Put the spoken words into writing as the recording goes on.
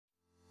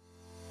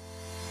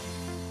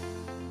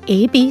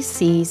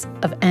ABCs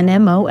of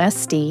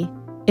NMOSD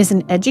is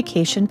an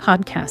education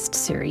podcast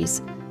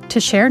series to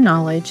share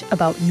knowledge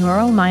about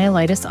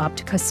neuromyelitis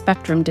optica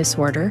spectrum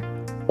disorder,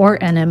 or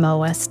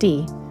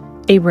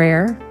NMOSD, a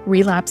rare,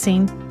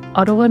 relapsing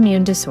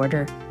autoimmune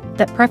disorder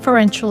that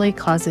preferentially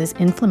causes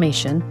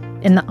inflammation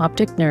in the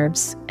optic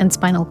nerves and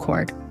spinal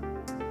cord.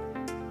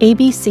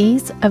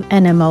 ABCs of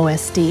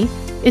NMOSD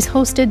is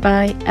hosted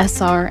by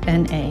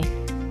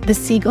SRNA, the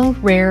Siegel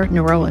Rare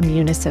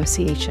Neuroimmune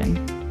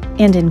Association,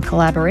 and in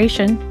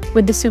collaboration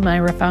with the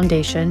Sumaira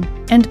Foundation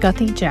and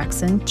Guthrie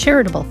Jackson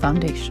Charitable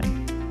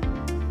Foundation.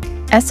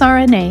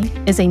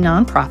 SRNA is a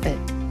nonprofit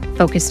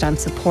focused on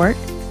support,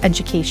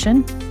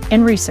 education,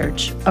 and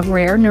research of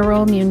rare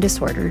neuroimmune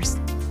disorders.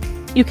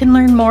 You can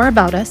learn more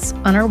about us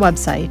on our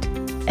website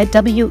at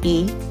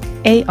wearesrna.org.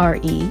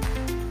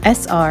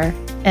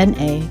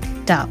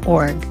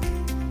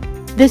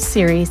 This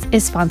series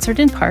is sponsored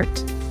in part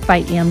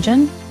by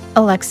Amgen,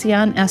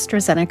 Alexion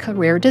AstraZeneca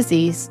Rare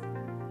Disease,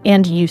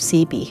 and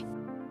UCB.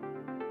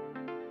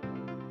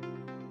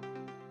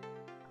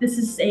 This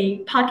is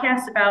a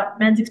podcast about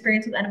men's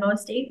experience with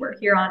NMOSD. We're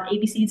here on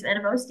ABCs of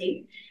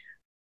NMOSD.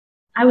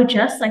 I would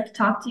just like to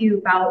talk to you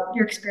about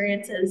your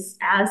experiences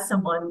as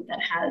someone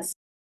that has,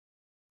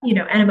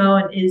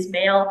 NMO and is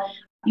male.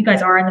 You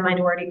guys are in the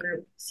minority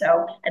group,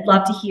 so I'd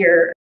love to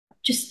hear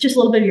just a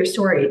little bit of your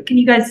story. Can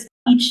you guys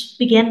each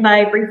begin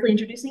by briefly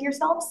introducing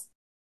yourselves?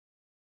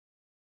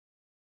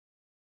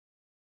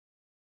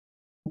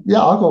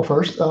 Yeah, I'll go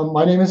first.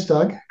 My name is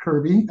Doug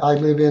Kirby. I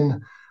live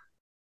in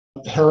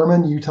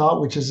Herriman,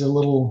 Utah, which is a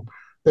little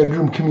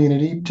bedroom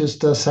community just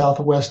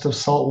southwest of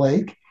Salt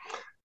Lake.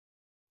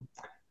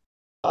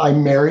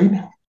 I'm married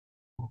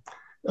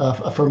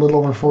for a little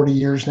over 40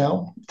 years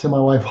now to my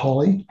wife,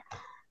 Holly,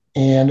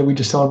 and we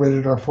just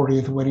celebrated our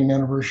 40th wedding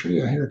anniversary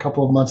here a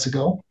couple of months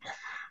ago.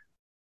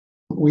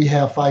 We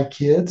have 5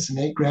 kids and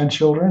 8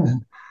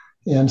 grandchildren,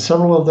 and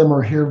several of them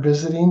are here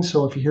visiting.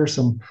 So if you hear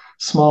some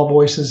small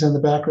voices in the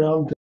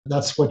background,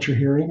 that's what you're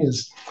hearing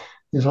is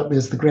the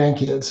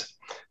grandkids.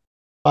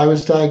 I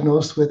was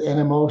diagnosed with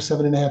NMO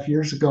 7.5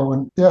 years ago,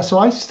 and so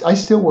I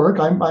still work.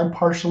 I'm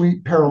partially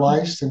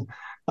paralyzed, and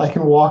I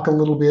can walk a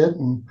little bit,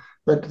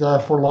 but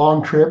for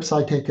long trips,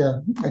 I take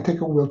a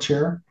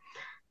wheelchair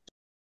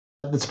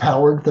that's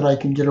powered that I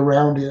can get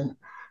around in.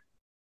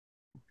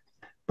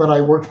 But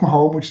I work from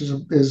home, which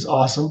is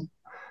awesome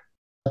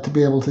to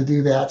be able to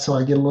do that. So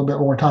I get a little bit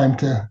more time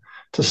to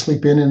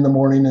sleep in the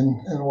morning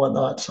and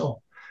whatnot.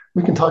 So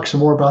we can talk some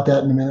more about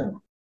that in a minute.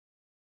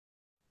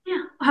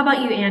 Yeah. How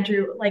about you,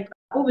 Andrew?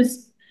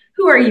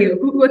 Who are you?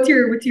 What's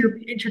your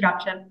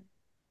introduction?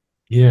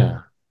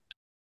 Yeah.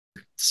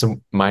 So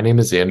my name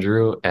is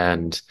Andrew,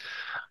 and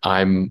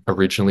I'm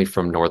originally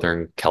from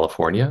Northern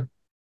California,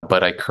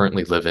 but I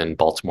currently live in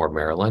Baltimore,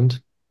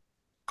 Maryland,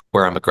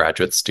 where I'm a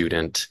graduate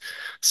student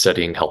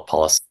studying health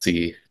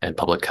policy and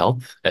public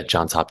health at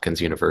Johns Hopkins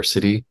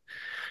University.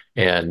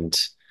 And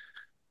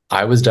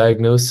I was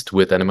diagnosed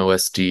with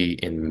NMOSD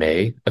in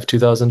May of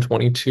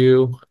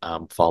 2022,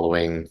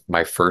 following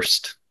my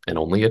first and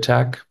only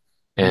attack.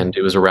 And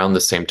it was around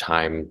the same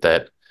time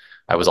that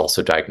I was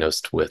also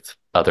diagnosed with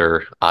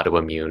other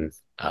autoimmune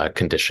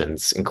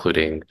conditions,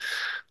 including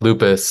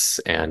lupus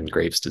and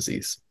Graves'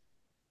 disease.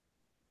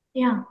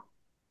 Yeah.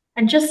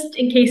 And just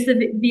in case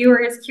the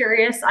viewer is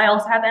curious, I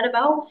also have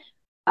NMO.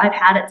 I've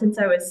had it since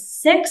I was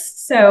 6,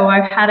 so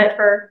I've had it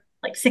for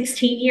like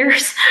 16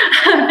 years.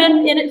 I've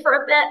been in it for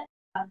a bit.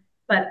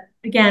 But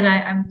again,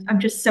 I'm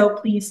just so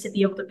pleased to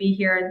be able to be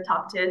here and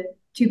talk to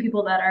 2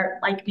 people that are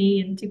like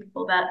me and 2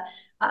 people that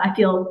I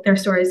feel their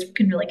stories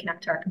can really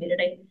connect to our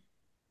community.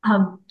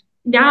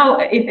 Now,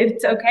 if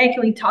it's okay,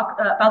 can we talk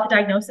about the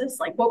diagnosis?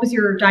 What was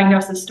your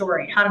diagnosis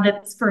story? How did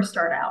it first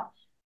start out?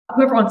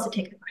 Whoever wants to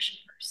take the question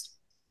first.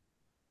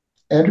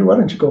 Andrew, why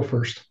don't you go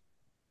first?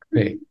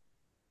 Great.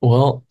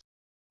 Well,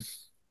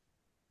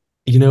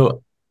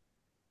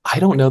 I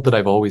don't know that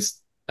I've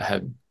always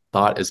had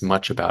thought as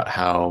much about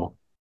how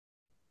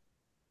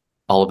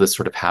all of this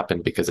sort of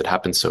happened because it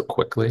happened so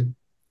quickly.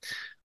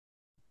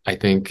 I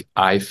think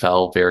I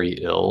fell very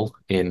ill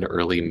in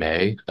early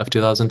May of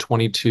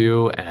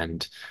 2022,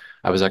 and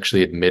I was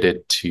actually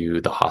admitted to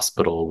the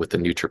hospital with a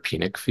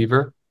neutropenic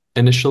fever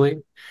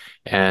initially.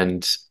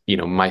 And,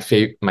 my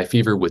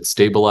fever would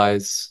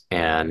stabilize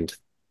and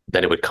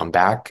then it would come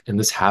back. And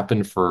this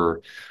happened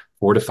for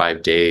 4 to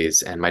 5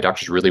 days. And my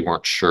doctors really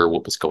weren't sure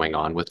what was going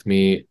on with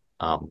me.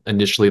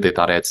 Initially, they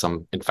thought I had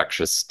some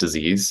infectious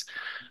disease.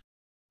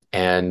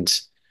 And,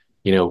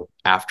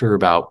 after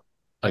about,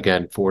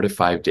 again, 4 to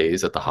 5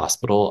 days at the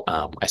hospital,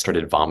 I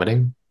started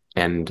vomiting.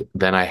 And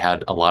then I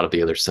had a lot of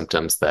the other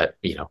symptoms that,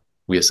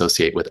 we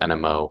associate with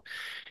NMO,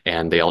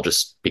 and they all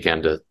just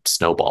began to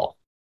snowball.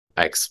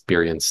 I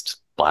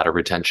experienced bladder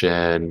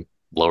retention,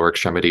 lower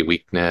extremity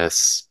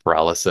weakness,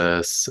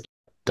 paralysis,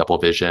 double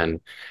vision,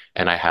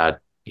 and I had,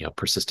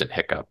 persistent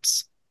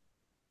hiccups.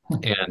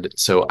 And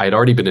so I'd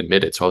already been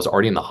admitted. So I was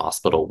already in the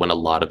hospital when a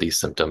lot of these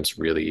symptoms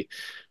really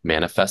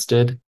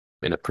manifested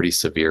in a pretty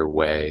severe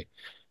way.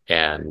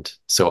 And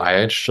so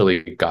I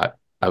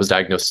was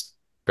diagnosed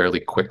fairly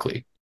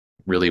quickly,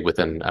 really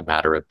within a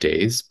matter of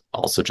days,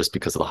 also just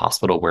because of the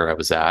hospital where I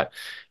was at.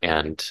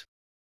 And,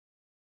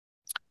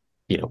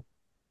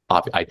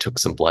 I took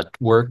some blood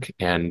work,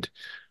 and,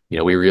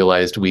 we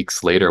realized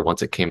weeks later,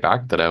 once it came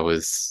back, that I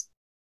was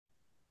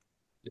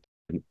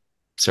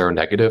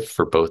seronegative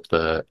for both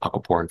the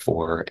aquaporin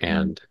 4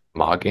 and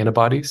MOG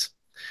antibodies.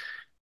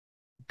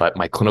 But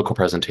my clinical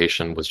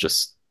presentation was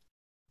just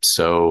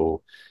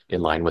so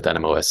in line with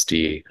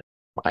NMOSD.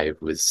 I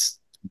was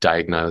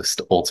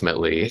diagnosed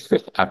ultimately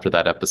after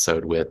that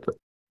episode with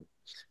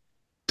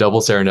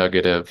double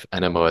seronegative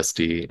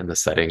NMOSD in the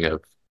setting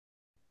of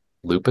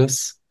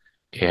lupus.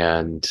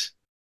 And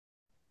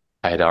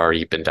I had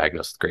already been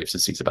diagnosed with Graves'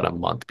 disease about a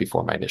month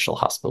before my initial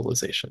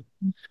hospitalization.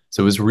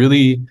 So it was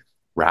really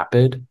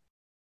rapid.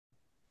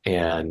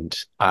 And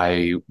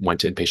I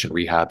went to inpatient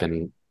rehab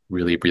and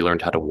really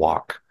relearned how to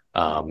walk,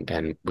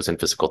 and was in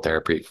physical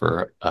therapy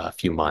for a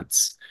few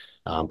months.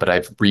 But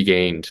I've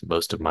regained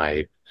most of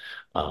my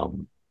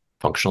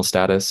functional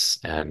status,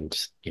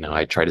 and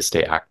I try to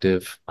stay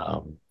active.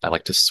 I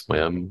like to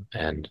swim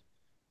and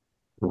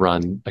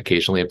run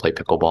occasionally and play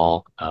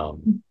pickleball.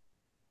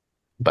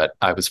 But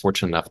I was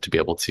fortunate enough to be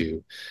able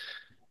to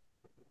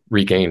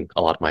regain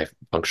a lot of my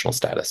functional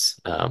status.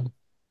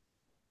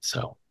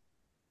 So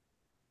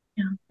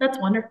yeah, that's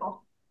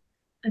wonderful.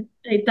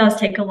 It does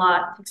take a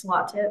lot. It takes a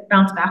lot to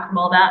bounce back from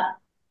all that.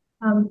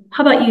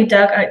 How about you,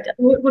 Doug?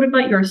 What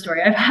about your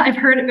story? I've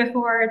heard it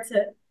before. It's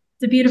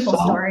a beautiful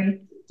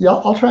story. Yeah,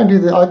 I'll try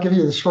and I'll give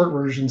you the short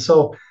version.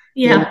 So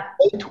in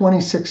late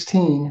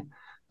 2016,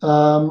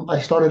 I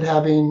started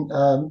having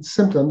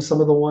symptoms, some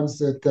of the ones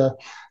that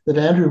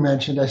Andrew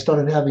mentioned. I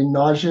started having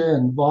nausea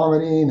and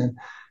vomiting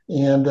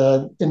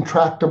and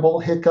intractable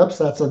hiccups.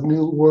 That's a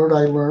new word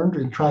I learned,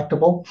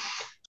 intractable.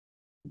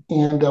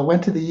 And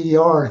went to the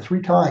ER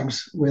 3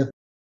 times with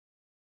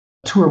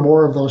 2 or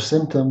more of those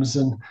symptoms.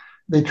 And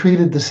they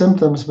treated the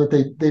symptoms, but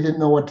they didn't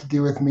know what to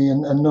do with me,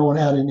 and no one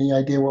had any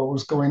idea what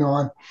was going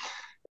on.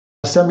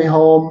 Sent me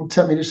home,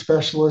 sent me to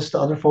specialists, to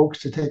other folks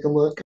to take a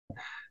look.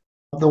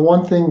 The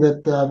one thing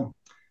that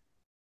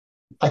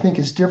I think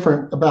is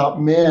different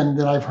about men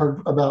than I've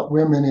heard about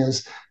women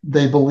is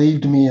they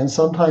believed me. And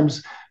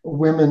sometimes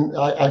women,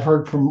 I've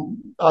heard from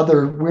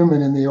other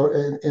women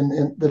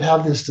in that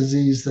have this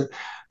disease that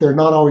they're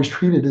not always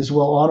treated as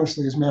well,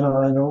 honestly, as men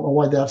are. I don't know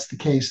why that's the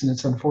case, and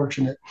it's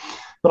unfortunate.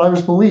 But I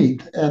was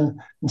believed, and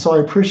so I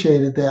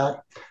appreciated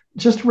that.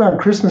 Just around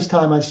Christmas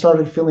time, I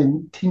started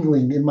feeling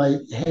tingling in my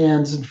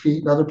hands and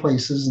feet and other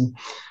places. And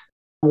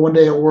one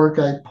day at work,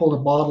 I pulled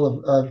a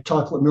bottle of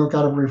chocolate milk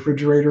out of a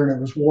refrigerator, and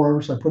it was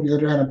warm. So I put the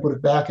other hand and put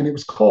it back, and it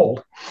was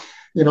cold.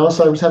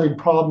 So I was having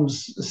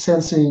problems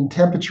sensing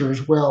temperature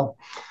as well.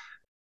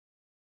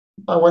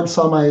 I went and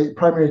saw my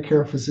primary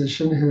care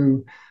physician,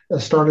 who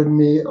started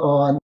me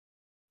on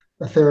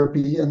a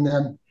therapy and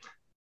then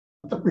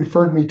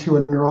referred me to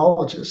a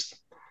neurologist. It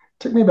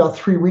took me about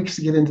 3 weeks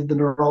to get into the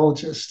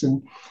neurologist.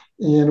 And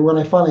when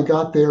I finally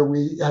got there,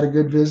 we had a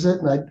good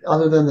visit. And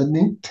other than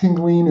the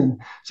tingling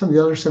and some of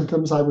the other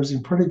symptoms, I was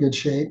in pretty good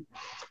shape.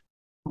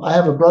 I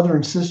have a brother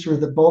and sister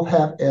that both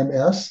have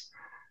MS,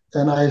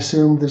 and I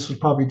assumed this was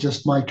probably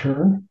just my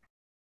turn.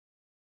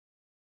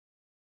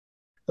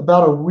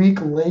 About a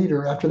week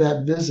later, after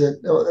that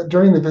visit,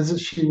 during the visit,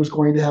 she was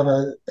going to have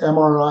an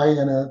MRI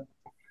and a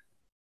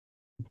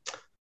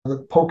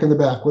poke in the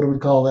back. What do we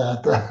call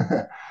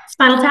that?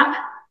 Spinal tap.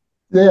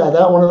 Yeah,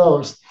 that one of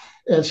those.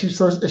 And she was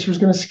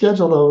going to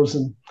schedule those.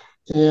 And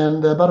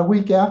about a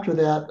week after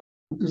that,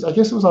 I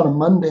guess it was on a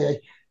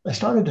Monday, I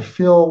started to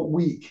feel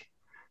weak.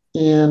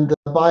 And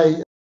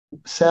by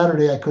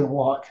Saturday, I couldn't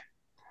walk.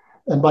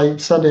 And by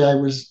Sunday, I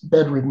was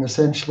bedridden,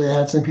 essentially. I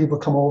had some people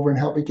come over and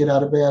help me get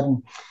out of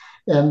bed.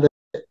 And the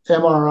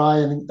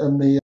MRI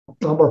and the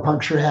lumbar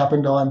puncture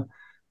happened on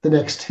the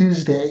next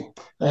Tuesday.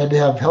 I had to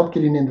have help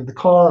getting into the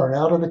car and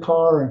out of the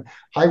car. And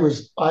I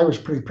was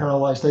pretty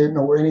paralyzed. I didn't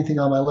know where anything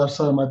on my left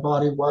side of my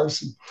body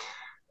was. And,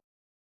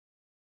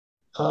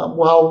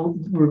 while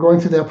we were going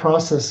through that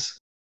process,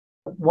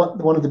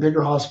 one of the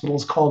bigger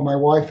hospitals called my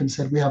wife and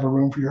said, "We have a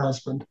room for your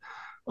husband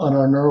on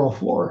our neuro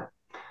floor."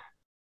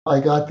 I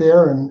got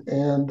there,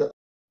 and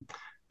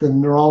the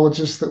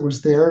neurologist that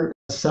was there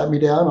sat me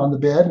down on the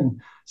bed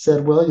and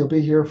said, "Well, you'll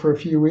be here for a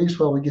few weeks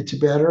while we get you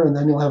better, and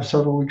then you'll have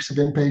several weeks of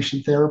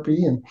inpatient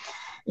therapy and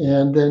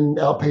then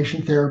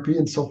outpatient therapy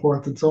and so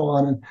forth and so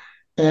on."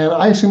 And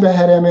I assumed I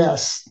had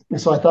MS. And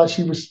so I thought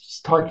she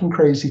was talking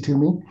crazy to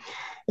me.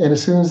 And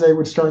as soon as they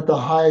would start the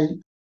high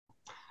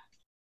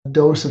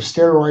dose of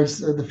steroids,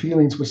 the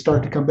feelings would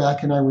start to come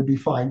back and I would be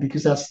fine,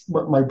 because that's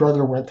what my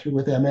brother went through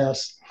with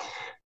MS.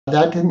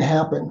 That didn't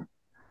happen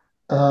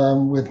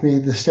with me.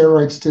 The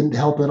steroids didn't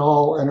help at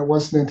all. And it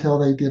wasn't until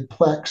they did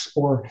Plex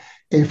or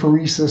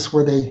apheresis,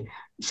 where they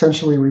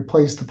essentially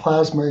replaced the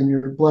plasma in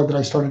your blood, that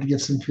I started to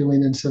get some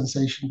feeling and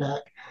sensation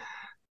back.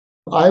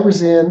 I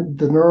was in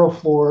the neuro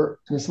floor,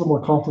 and it's a little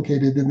more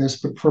complicated than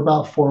this, but for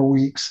about 4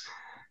 weeks,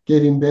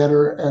 getting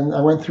better. And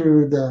I went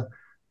through the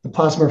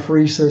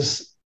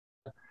plasmapheresis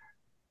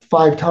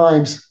 5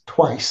 times,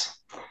 twice.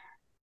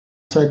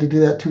 So I had to do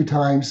that 2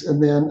 times.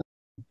 And then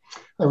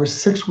I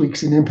was 6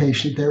 weeks in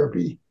inpatient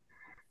therapy.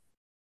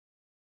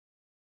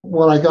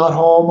 When I got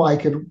home, I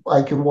could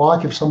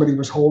walk if somebody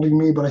was holding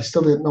me, but I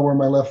still didn't know where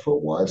my left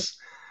foot was.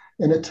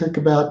 And it took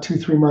about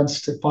 2-3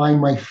 months to find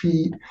my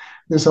feet.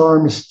 This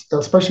arm is,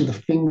 especially the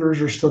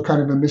fingers, are still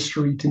kind of a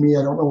mystery to me.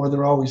 I don't know where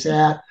they're always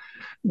at.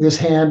 This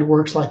hand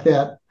works like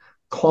that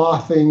claw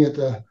thing at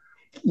the,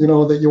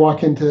 that you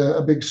walk into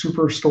a big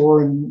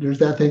superstore and there's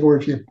that thing where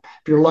if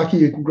you're lucky,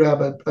 you can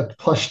grab a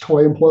plush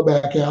toy and pull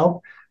it back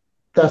out.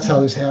 That's how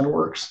this hand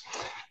works.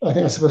 I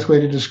think that's the best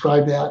way to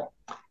describe that.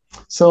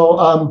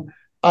 So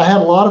I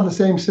had a lot of the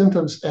same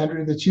symptoms,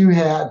 Andrew, that you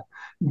had,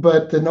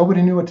 but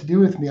nobody knew what to do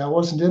with me. I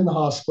wasn't in the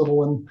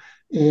hospital,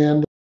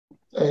 and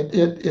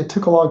it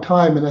took a long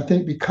time. And I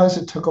think because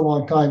it took a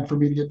long time for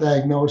me to get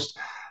diagnosed,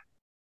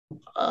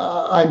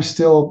 I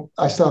still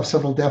have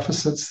several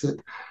deficits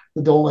that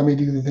don't let me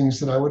do the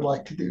things that I would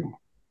like to do.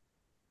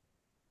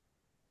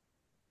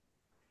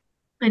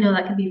 I know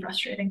that can be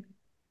frustrating.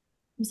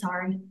 I'm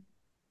sorry.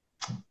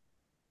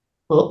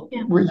 Well,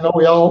 yeah.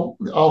 We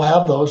all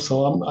have those,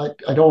 so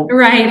I don't.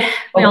 Right.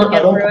 We all get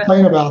I don't through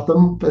complain it. about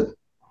them, but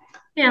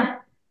yeah,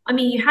 I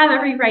mean, you have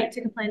every right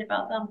to complain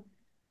about them,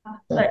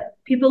 but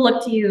people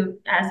look to you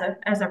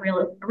as a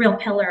real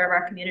pillar of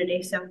our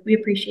community, so we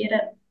appreciate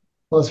it.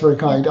 Well, that's very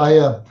kind.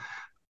 I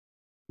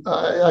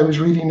was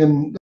reading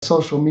in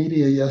social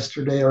media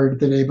yesterday or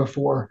the day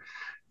before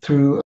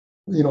through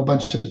a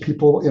bunch of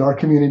people in our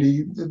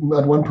community,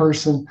 and one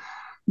person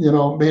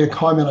made a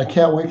comment, I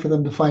can't wait for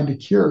them to find a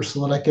cure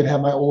so that I could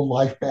have my old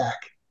life back.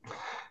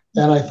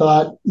 And I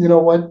thought, you know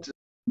what?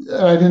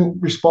 I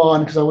didn't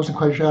respond because I wasn't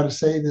quite sure how to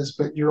say this,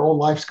 but your old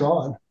life's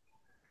gone.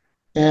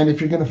 And if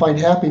you're going to find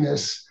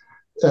happiness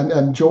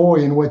and joy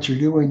in what you're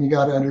doing, you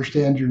got to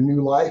understand your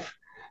new life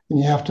and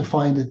you have to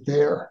find it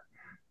there.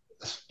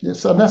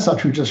 Yes, and that's not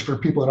true just for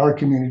people in our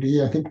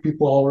community. I think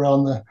people all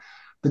around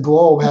the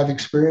globe have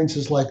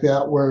experiences like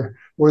that where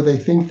they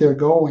think they're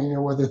going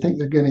or where they think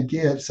they're going to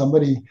get.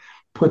 Somebody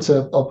puts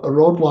a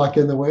roadblock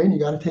in the way and you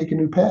got to take a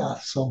new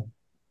path. So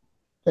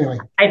anyway.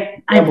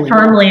 I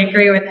firmly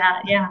agree with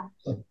that. Yeah.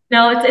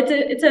 No,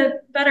 it's a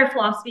better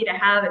philosophy to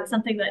have. It's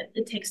something that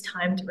it takes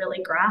time to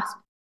really grasp.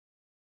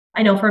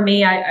 I know for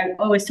me, I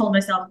always told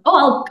myself,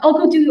 oh, I'll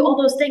go do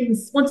all those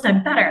things once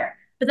I'm better.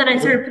 But then I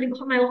started putting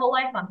my whole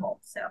life on hold.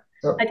 So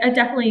I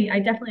definitely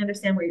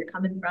understand where you're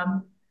coming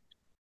from.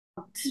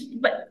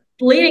 But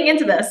leading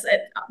into this,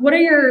 what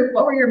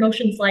were your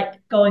emotions like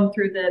going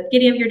through the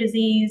beginning of your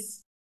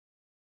disease,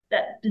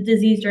 the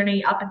disease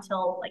journey up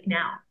until like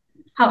now?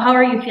 How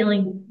are you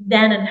feeling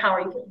then, and how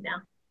are you feeling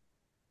now?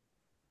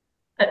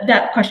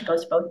 That question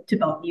goes to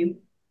both you.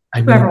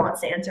 Whoever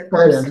wants to answer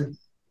first.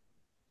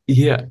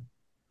 Yeah.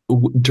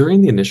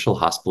 During the initial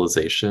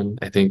hospitalization,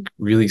 I think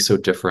really so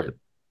different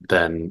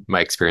than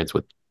my experience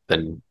was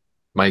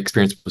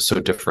so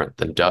different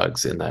than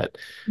Doug's in that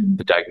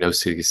the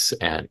diagnoses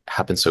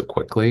happened so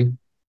quickly,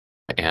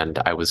 and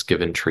I was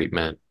given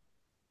treatment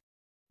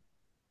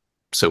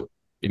so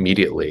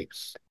immediately.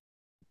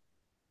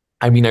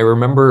 I mean, I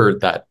remember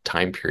that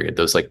time period,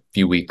 those like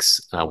few weeks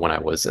when I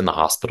was in the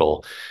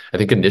hospital. I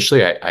think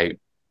initially I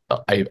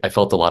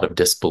felt a lot of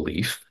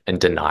disbelief and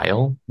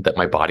denial that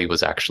my body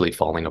was actually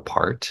falling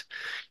apart.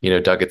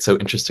 Doug, it's so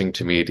interesting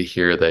to me to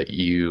hear that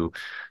you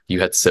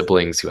had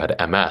siblings who had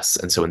MS.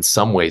 And so in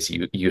some ways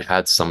you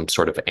had some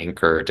sort of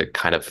anchor to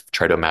kind of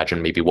try to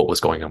imagine maybe what was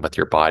going on with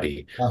your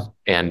body. Yeah.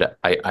 And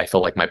I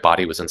felt like my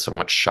body was in so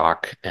much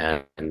shock,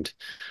 and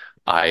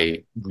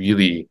I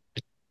really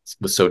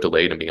was so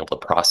delayed in being able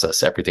to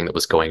process everything that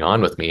was going on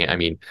with me. I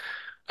mean,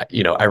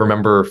 I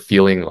remember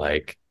feeling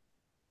like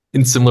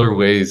in similar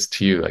ways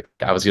to you, like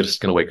I was just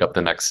going to wake up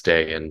the next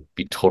day and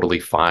be totally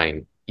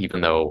fine,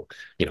 even though,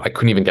 I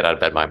couldn't even get out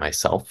of bed by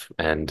myself.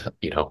 And,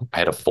 I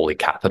had a Foley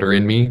catheter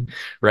in me,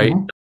 right?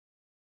 Mm-hmm.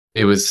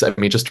 It was,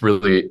 just to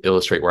really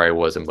illustrate where I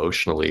was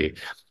emotionally,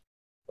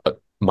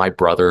 my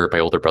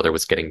older brother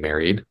was getting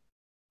married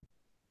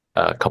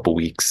a couple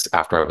weeks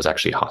after I was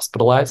actually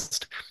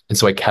hospitalized. And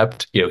so I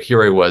kept,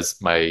 here I was,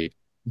 the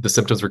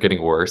symptoms were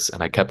getting worse,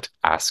 and I kept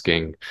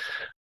asking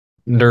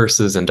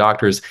nurses and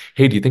doctors,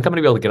 hey, do you think I'm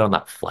gonna be able to get on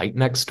that flight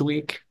next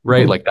week?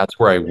 Right? Like that's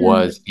where I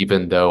was,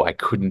 even though I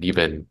couldn't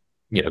even,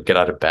 get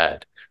out of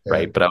bed.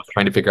 Right. But I was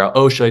trying to figure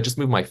out, should I just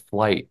move my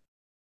flight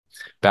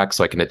back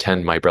so I can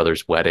attend my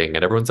brother's wedding?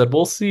 And everyone said,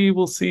 we'll see.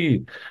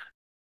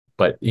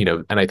 But,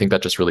 and I think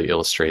that just really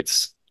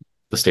illustrates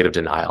the state of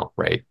denial,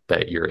 right,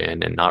 that you're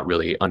in, and not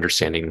really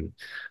understanding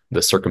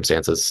the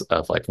circumstances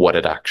of like what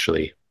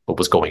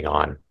was going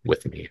on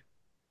with me.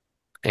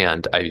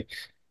 And I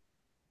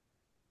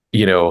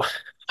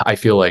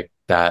feel like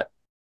that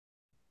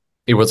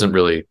it wasn't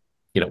really,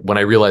 when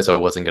I realized I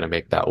wasn't going to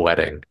make that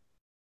wedding,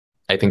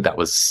 I think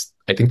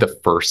the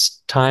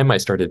first time I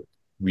started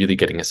really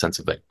getting a sense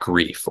of that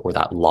grief or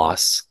that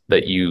loss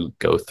that you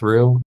go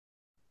through.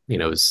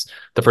 It was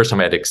the first time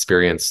I had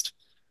experienced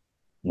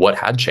what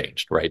had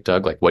changed, right,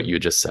 Doug? Like what you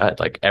just said,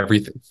 like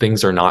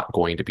things are not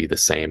going to be the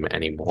same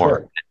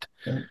anymore.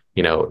 Sure.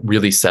 And,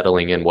 really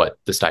settling in what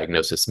this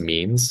diagnosis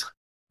means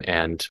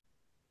And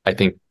I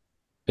think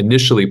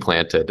initially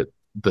planted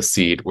the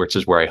seed, which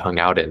is where I hung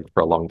out in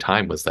for a long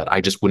time, was that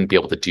I just wouldn't be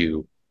able to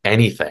do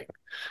anything,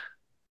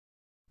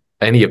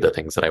 any of the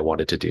things that I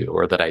wanted to do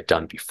or that I'd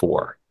done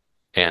before.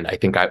 And I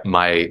think I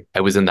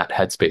was in that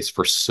headspace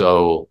for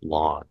so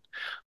long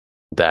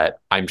that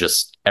I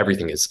was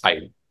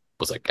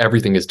like,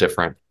 everything is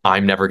different.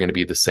 I'm never going to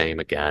be the same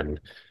again.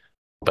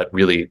 But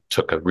really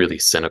took a really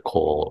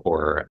cynical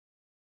or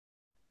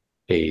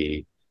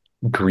a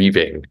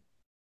grieving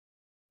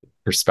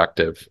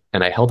perspective.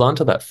 And I held on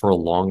to that for a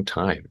long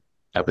time,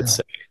 I would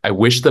say. I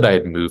wish that I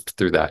had moved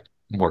through that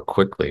more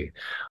quickly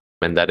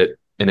and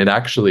it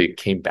actually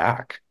came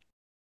back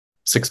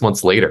 6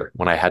 months later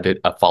when I had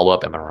a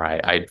follow-up MRI.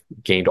 I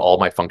gained all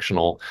my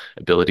functional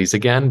abilities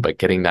again, but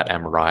getting that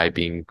MRI,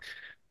 being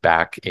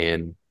back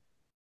in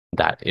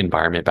that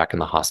environment, back in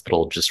the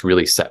hospital, just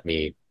really set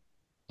me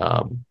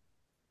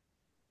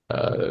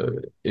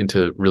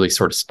into really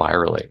sort of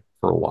spiraling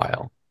for a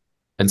while.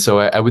 And so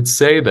I would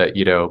say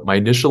that, my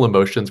initial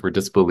emotions were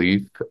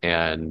disbelief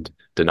and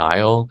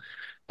denial,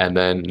 and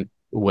then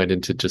went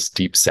into just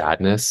deep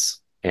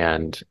sadness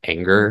and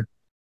anger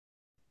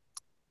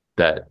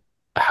that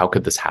how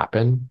could this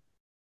happen?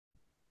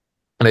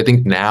 And I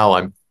think now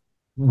I'm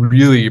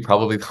really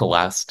probably the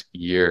last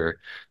year,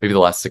 maybe the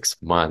last 6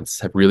 months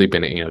have really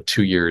been,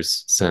 2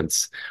 years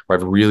since where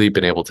I've really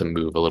been able to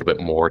move a little bit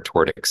more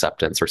toward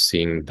acceptance or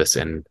seeing this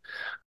in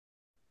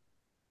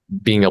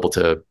being able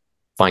to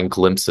find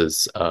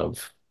glimpses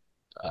of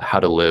how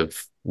to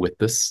live with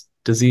this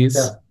disease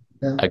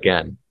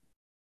again.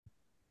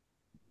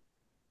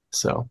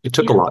 So it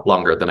took a lot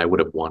longer than I would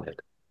have wanted,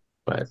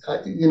 but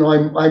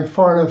I'm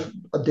far enough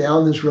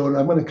down this road.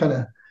 I'm going to kind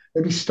of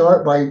maybe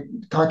start by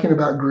talking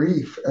about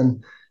grief,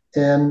 and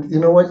you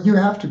know what, you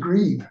have to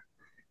grieve.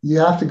 You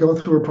have to go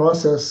through a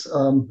process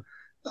of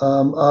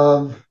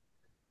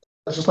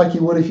just like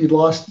you would if you'd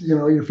lost,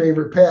 your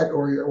favorite pet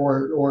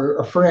or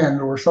a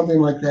friend or something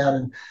like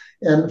that.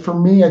 And for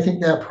me, I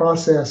think that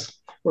process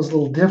was a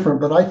little different,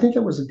 but I think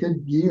it was a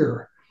good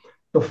year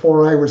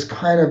before I was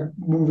kind of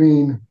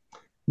moving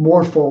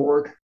more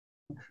forward.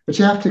 But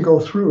you have to go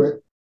through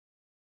it.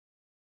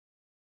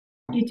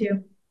 You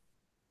do.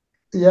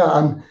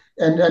 Yeah,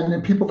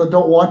 and people that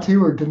don't want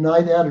to or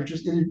deny that or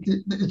just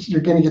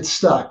you're going to get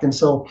stuck, and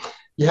so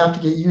you have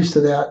to get used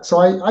to that. So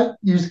I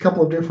used a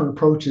couple of different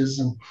approaches,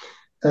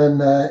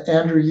 and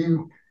Andrew,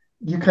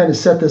 you kind of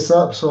set this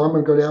up, so I'm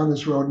going to go down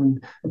this road.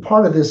 And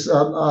part of this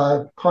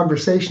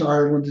conversation,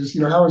 Ireland, is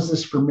how is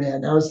this for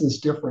men? How is this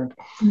different,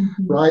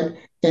 right?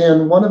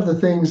 And one of the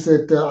things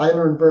that I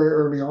learned very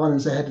early on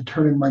is I had to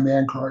turn in my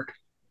man card,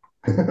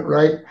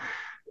 right?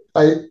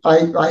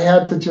 I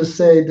had to just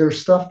say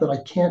there's stuff that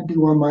I can't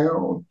do on my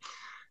own.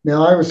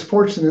 Now, I was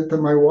fortunate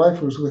that my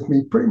wife was with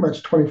me pretty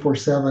much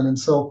 24/7. And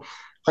so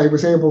I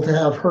was able to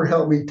have her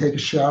help me take a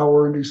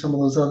shower and do some of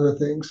those other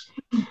things.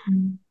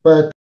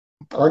 But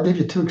I'll give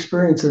you two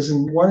experiences.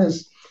 And one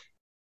is,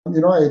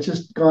 I had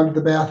just gone to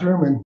the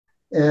bathroom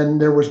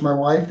and there was my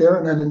wife there,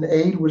 and then an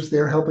aide was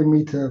there helping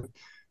me to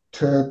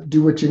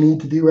do what you need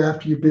to do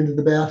after you've been to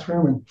the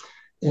bathroom.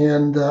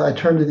 And I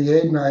turned to the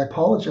aide and I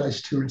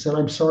apologized to her and said,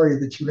 I'm sorry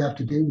that you have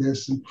to do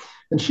this.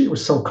 And she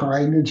was so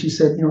kind. And she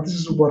said, this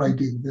is what I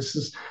do. This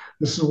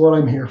is what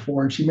I'm here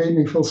for. And she made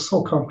me feel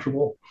so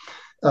comfortable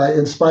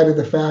in spite of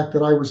the fact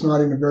that I was not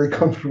in a very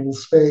comfortable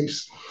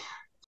space.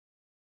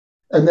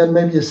 And then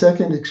maybe a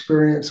second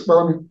experience.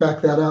 Well, let me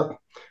back that up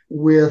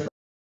with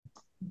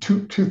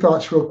two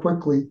thoughts real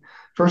quickly.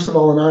 First of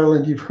all, in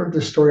Ireland, you've heard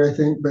this story, I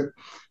think, but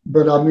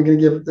I'm going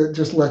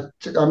to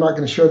I'm not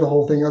going to share the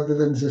whole thing other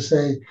than to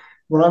say,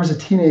 when I was a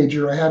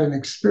teenager, I had an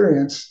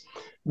experience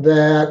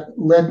that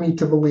led me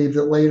to believe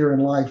that later in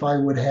life I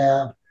would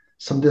have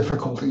some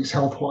difficulties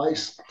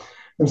health-wise.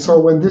 And so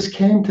when this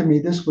came to me,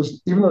 this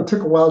was, even though it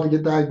took a while to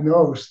get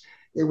diagnosed,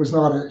 it was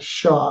not a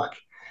shock.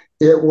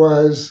 It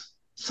was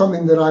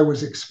something that I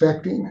was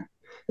expecting.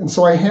 And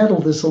so I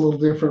handled this a little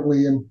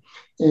differently.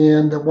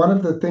 And one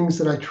of the things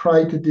that I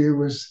tried to do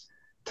was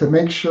to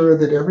make sure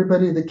that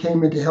everybody that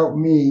came in to help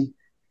me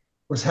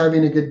was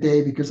having a good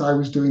day because I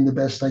was doing the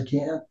best I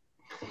can.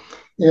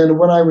 And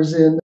when I was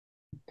in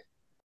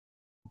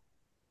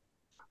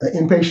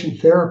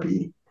inpatient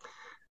therapy,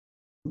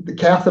 the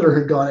catheter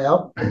had gone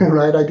out,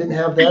 right? I didn't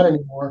have that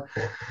anymore,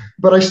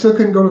 but I still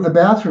couldn't go to the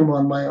bathroom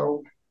on my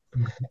own.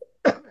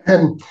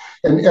 And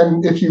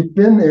if you've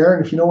been there,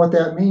 and if you know what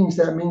that means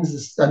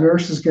a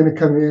nurse is going to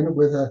come in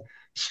with a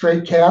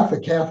straight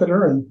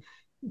catheter, and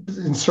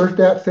insert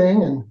that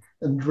thing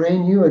and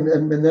drain you,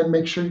 and then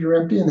make sure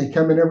you're empty. And they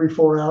come in every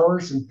 4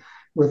 hours and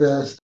with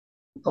a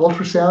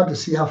ultrasound to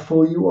see how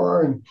full you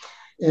are. And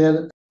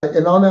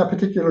on that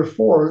particular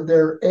floor,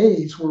 their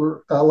aides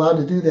were allowed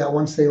to do that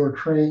once they were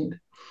trained.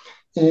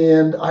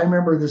 And I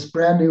remember this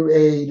brand new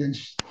aide,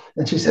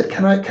 and she said,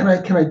 "Can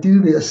I do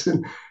this?"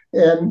 And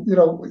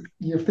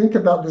you think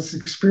about this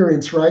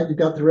experience, right? You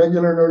got the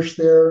regular nurse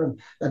there,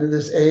 and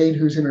this aide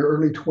who's in her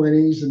early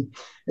 20s,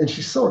 and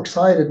she's so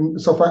excited.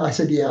 And so I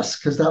said yes,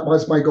 because that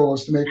was my goal,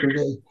 is to make her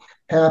day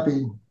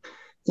happy.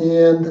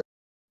 And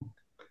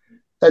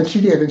And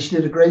she did, and she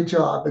did a great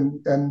job.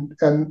 And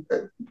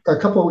a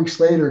couple of weeks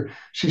later,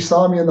 she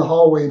saw me in the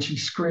hallway and she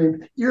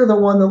screamed, "You're the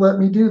one that let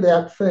me do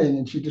that thing."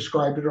 And she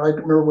described it. I don't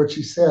remember what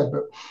she said,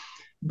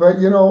 but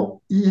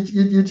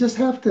you just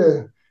have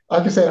to.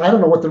 Like I say, I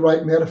don't know what the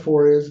right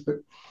metaphor is, but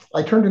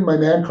I turned in my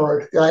man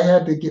card. I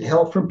had to get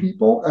help from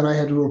people, and I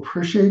had to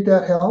appreciate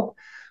that help.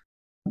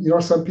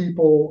 Some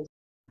people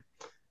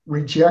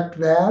reject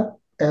that,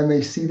 and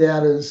they see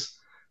that as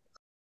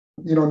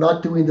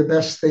not doing the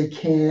best they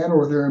can,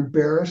 or they're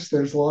embarrassed.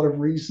 There's a lot of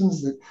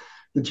reasons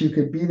that you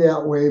could be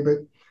that way,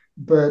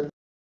 but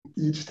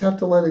you just have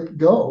to let it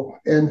go.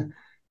 And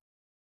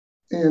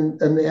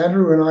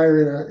Andrew and I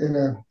are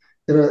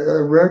in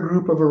a rare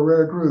group of a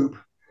rare group,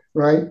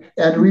 right?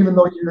 Andrew, even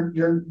though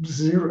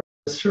you're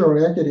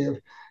seronegative,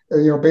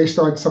 based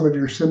on some of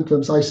your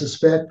symptoms, I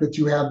suspect that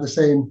you have the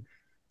same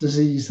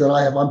disease that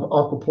I have. I'm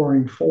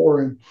aquaporin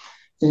 4,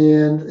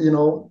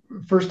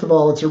 and first of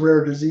all, it's a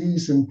rare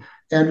disease, and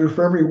Andrew,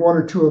 for every one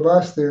or two of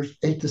us, there's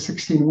 8 to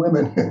 16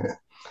 women,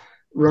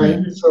 right?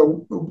 Mm-hmm.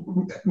 So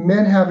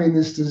men having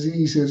this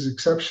disease is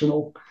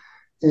exceptional.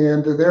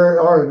 And there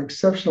are an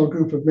exceptional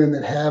group of men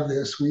that have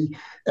this.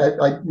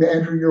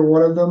 Andrew, you're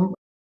one of them.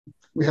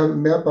 We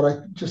haven't met, but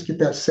I just get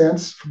that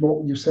sense from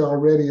what you said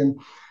already. And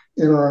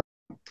in our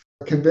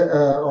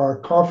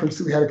conference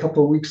that we had a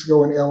couple of weeks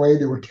ago in LA,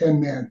 there were 10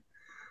 men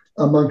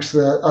amongst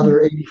the other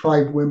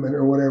 85 women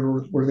or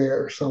whatever were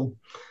there. So,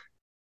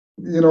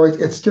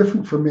 it's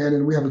different for men,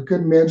 and we have a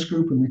good men's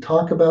group, and we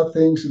talk about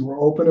things, and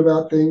we're open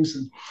about things.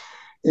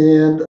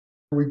 And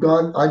I've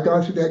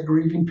gone through that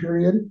grieving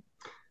period.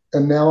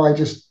 And now I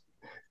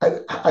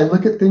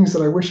look at things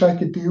that I wish I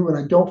could do, and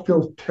I don't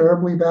feel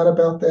terribly bad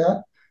about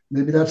that.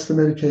 Maybe that's the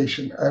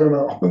medication. I don't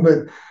know,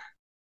 but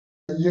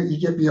you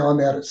get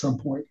beyond that at some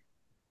point.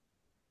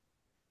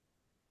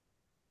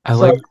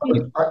 I'm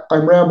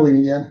rambling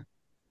again.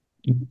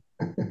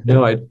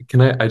 No, I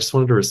just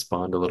wanted to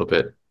respond a little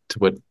bit to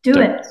what Doug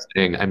was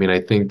saying. I mean,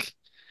 I think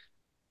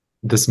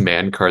this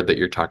man card that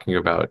you're talking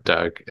about,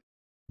 Doug,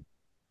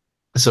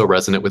 is so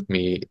resonant with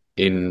me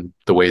in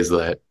the ways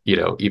that,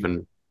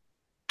 even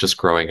just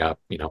growing up,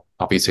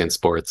 obviously in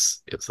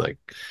sports, it's like,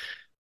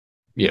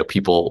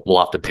 people will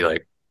often be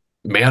like,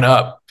 man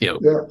up,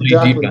 play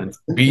defense,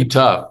 be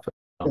tough.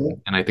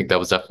 And I think that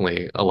was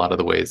definitely a lot of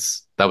the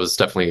ways, that was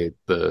definitely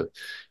the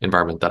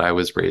environment that I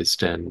was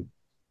raised in.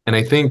 And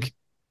I think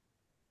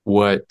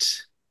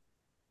what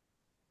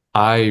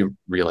I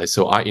realized,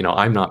 so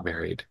I'm not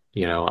married,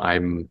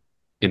 I'm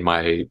in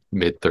my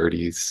mid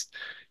 30s,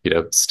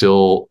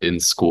 still in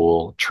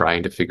school,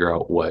 trying to figure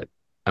out what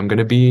I'm going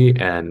to be.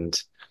 And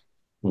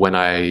when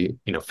I,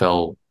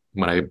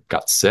 when I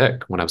got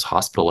sick, when I was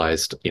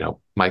hospitalized,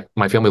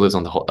 my family lives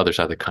on the whole other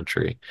side of the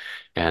country,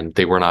 and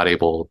they were not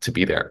able to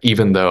be there,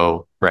 even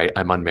though, right,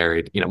 I'm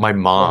unmarried. My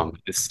mom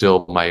is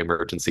still my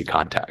emergency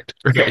contact,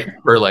 right?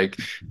 Or like,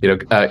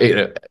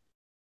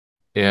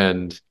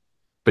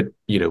 but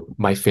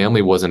my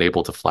family wasn't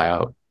able to fly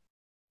out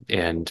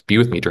and be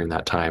with me during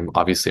that time.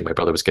 Obviously, my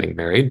brother was getting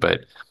married,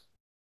 but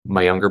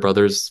my younger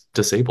brother's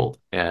disabled,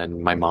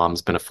 and my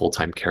mom's been a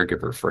full-time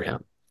caregiver for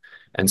him.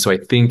 And so I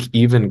think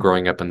even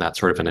growing up in that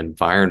sort of an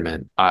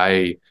environment,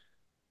 I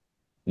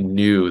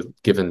knew,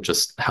 given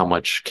just how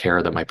much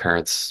care that my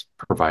parents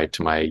provide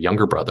to my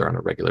younger brother on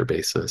a regular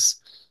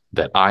basis,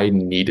 that I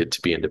needed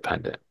to be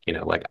independent.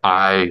 Like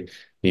I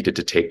needed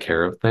to take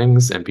care of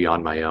things and be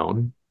on my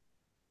own.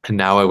 And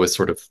now I was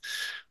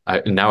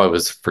now I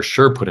was for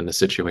sure put in a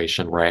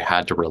situation where I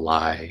had to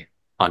rely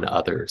on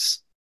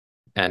others.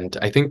 And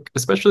I think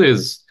especially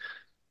as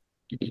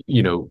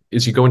you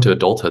go into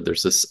adulthood,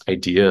 there's this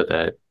idea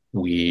that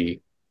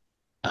we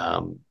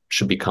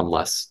should become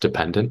less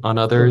dependent on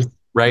others,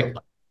 right?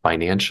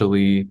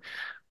 Financially,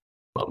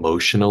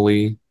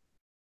 emotionally,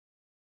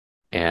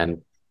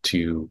 and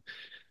to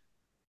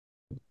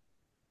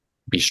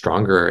be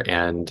stronger.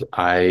 And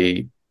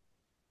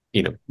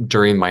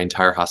during my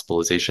entire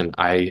hospitalization,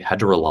 I had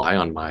to rely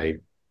on my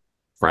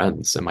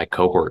friends and my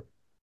cohort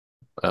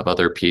of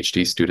other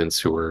PhD students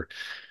who were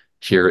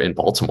here in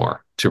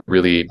Baltimore to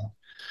really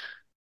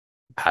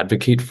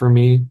advocate for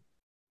me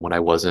when I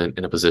wasn't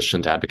in a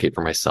position to advocate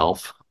for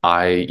myself.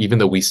 Even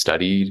though we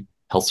studied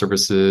health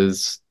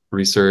services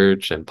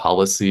research and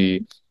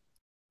policy,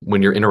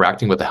 when you're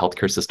interacting with the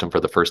healthcare system for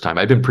the first time,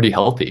 I've been pretty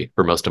healthy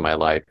for most of my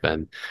life.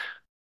 And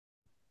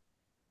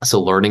so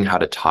learning how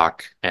to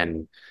talk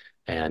and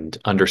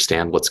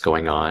understand what's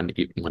going on,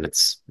 even when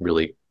it's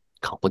really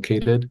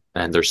complicated,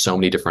 and there's so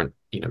many different,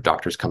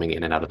 doctors coming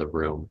in and out of the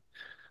room.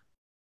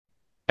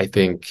 I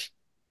think,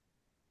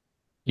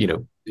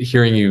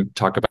 hearing you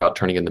talk about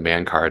turning in the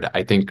man card,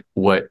 I think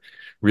what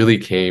really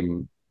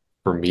came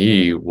for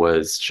me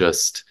was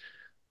just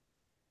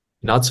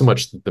not so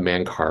much the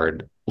man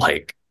card,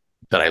 like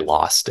that I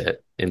lost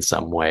it in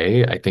some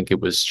way. I think it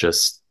was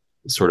just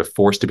sort of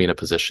forced to be in a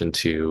position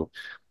to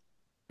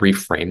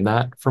reframe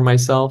that for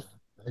myself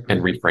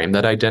and reframe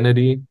that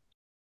identity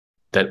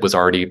that was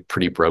already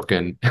pretty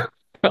broken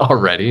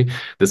already.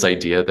 This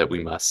idea that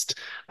we must,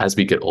 as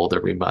we get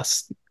older, we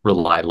must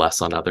rely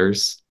less on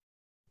others.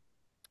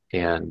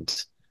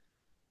 And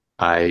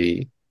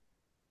I,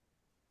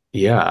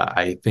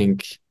 I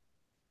think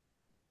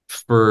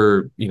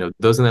for,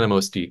 those in the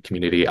NMOSD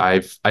community,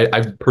 I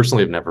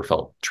personally have never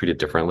felt treated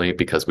differently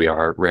because we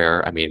are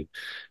rare. I mean,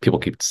 people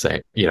keep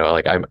saying,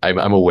 like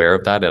I'm aware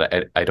of that,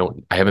 and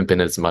I haven't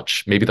been as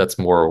much. Maybe that's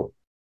more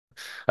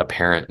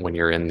apparent when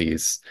you're in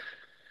these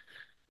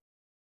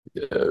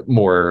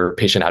more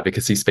patient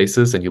advocacy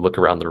spaces and you look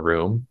around the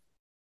room.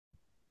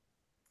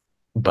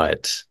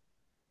 But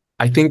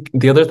I think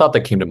the other thought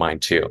that came to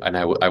mind too, and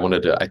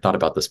I thought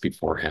about this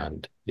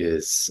beforehand,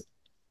 is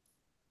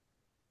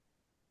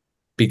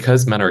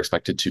because men are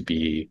expected to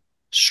be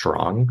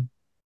strong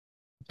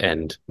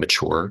and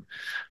mature,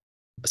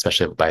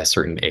 especially by a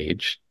certain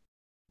age.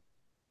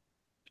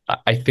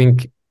 I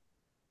think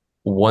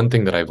one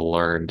thing that I've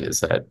learned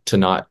is that to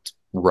not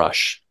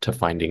rush to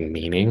finding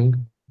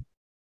meaning.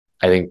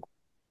 I think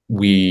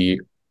we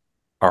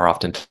are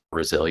often taught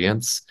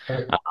resilience,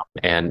 Right.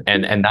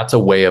 And that's a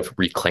way of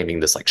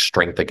reclaiming this like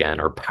strength again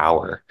or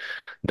power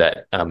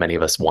that many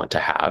of us want to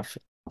have.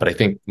 But I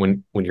think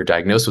when you're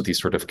diagnosed with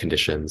these sort of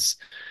conditions,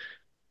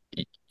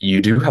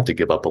 you do have to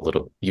give up a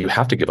little. You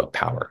have to give up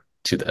power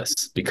to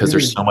this because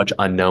there's so much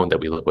unknown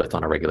that we live with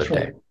on a regular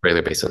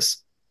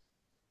basis.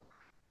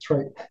 That's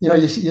right.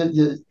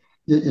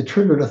 You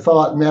triggered a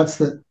thought, and that's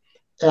that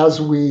as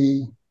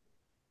we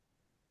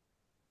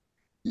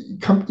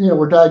come,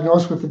 we're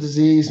diagnosed with the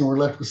disease and we're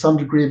left with some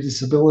degree of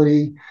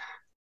disability.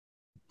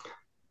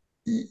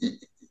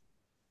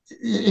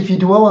 If you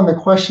dwell on the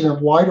question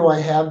of why do I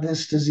have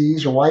this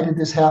disease or why did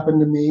this happen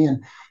to me,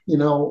 and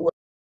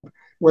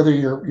whether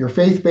you're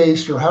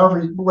faith-based or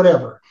however,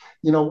 whatever,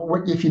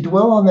 if you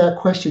dwell on that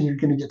question, you're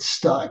going to get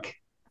stuck.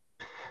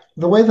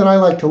 The way that I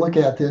like to look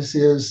at this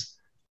is,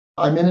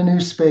 I'm in a new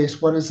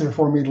space. What is there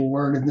for me to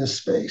learn in this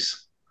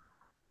space?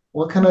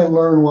 What can I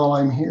learn while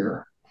I'm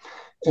here?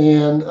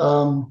 And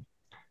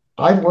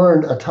I've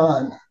learned a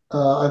ton.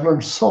 I've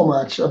learned so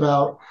much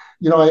about,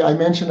 I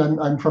mentioned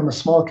I'm from a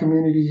small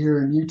community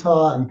here in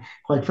Utah, and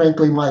quite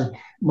frankly,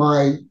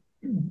 my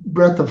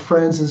breadth of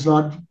friends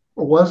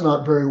was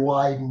not very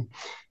wide,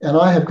 and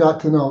I have got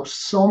to know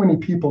so many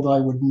people that I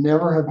would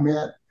never have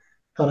met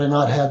had I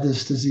not had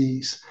this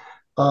disease.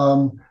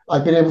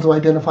 I've been able to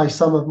identify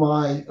some of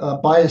my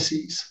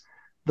biases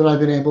that I've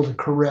been able to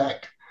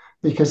correct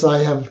because I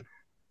have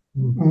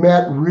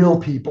met real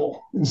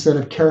people instead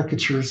of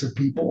caricatures of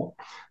people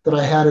that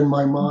I had in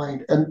my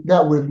mind, and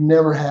that would have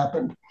never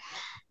happened.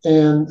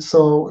 And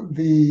so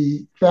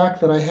the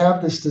fact that I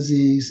have this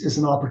disease is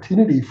an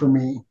opportunity for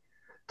me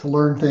to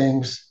learn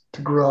things,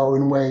 to grow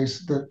in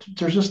ways that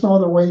there's just no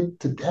other way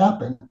to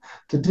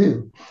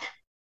do.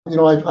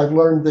 I've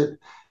learned that,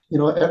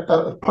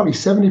 probably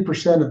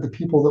 70% of the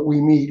people that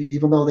we meet,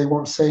 even though they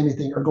won't say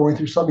anything, are going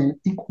through something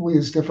equally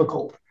as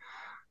difficult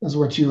as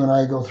what you and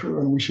I go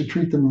through, and we should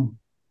treat them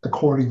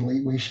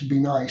accordingly. We should be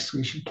nice.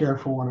 We should care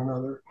for one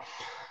another.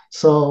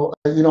 So,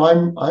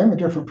 I'm a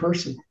different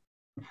person.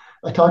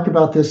 I talked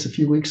about this a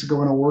few weeks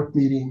ago in a work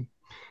meeting,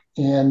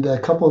 and a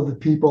couple of the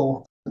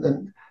people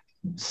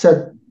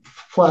said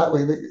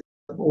flatly, that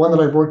one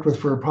that I've worked with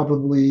for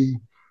probably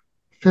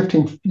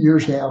 15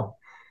 years now,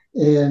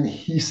 and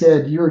he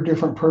said, "You're a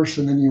different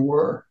person than you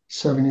were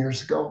 7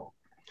 years ago."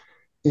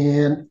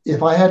 And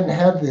if I hadn't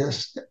had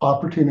this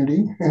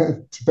opportunity,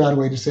 it's a bad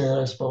way to say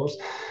it, I suppose,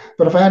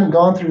 but if I hadn't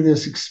gone through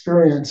this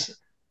experience,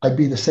 I'd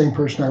be the same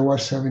person I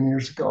was 7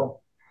 years ago.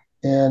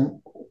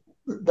 And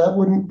that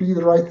wouldn't be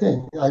the right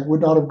thing. I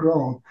would not have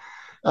grown.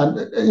 And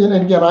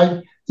again,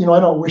 I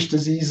don't wish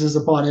diseases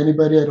upon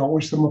anybody. I don't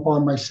wish them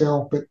upon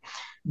myself.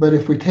 But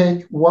if we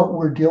take what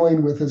we're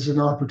dealing with as an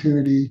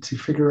opportunity to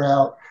figure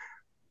out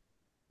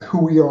who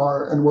we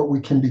are and what we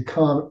can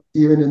become,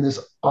 even in this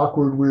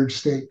awkward, weird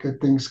state, good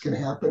things can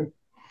happen.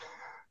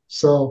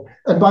 So,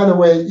 and by the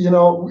way,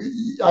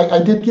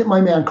 I did get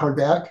my man card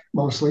back,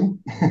 mostly.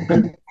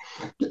 Okay,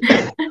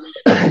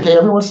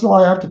 every once in a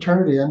while I have to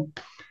turn it in.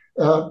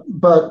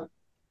 But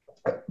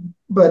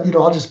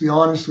I'll just be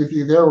honest with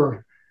you. There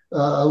were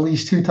at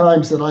least 2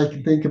 times that I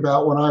can think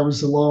about when I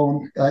was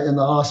alone in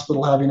the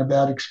hospital having a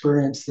bad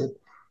experience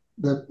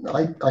that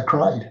I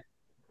cried.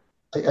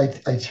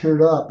 I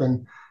teared up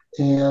and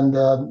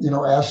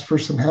asked for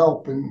some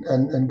help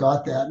and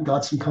got that and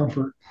got some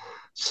comfort.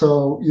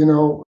 So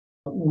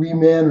we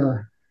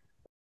men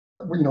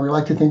we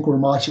like to think we're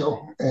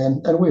macho,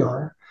 and we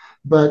are,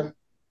 but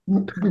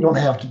we don't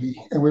have to be,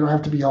 and we don't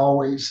have to be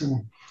always.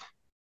 And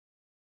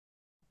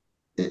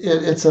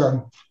it's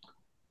a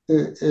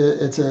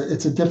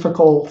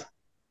difficult.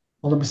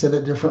 Well, let me say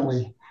that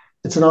differently.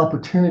 It's an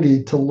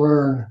opportunity to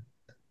learn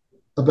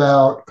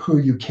about who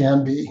you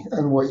can be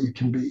and what you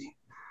can be.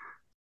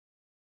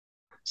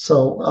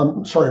 So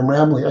I'm sorry, I'm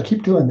rambling. I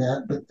keep doing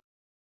that, but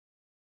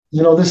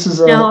this is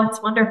no,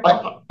 it's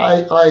wonderful.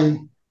 I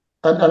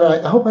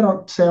hope I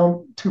don't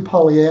sound too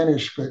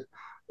Pollyannish,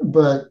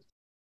 but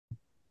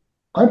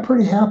I'm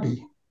pretty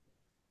happy,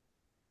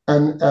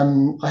 and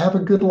I have a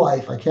good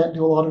life. I can't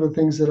do a lot of the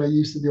things that I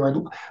used to do.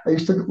 I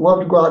used to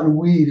love to go out and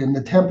weed, and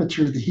the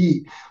temperature, the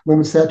heat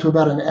limits that to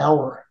about an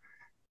hour.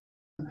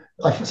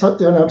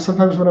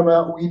 Sometimes when I'm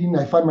out weeding,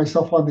 I find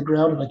myself on the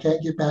ground and I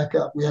can't get back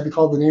up. We had to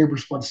call the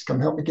neighbors once to come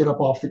help me get up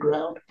off the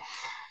ground.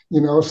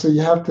 So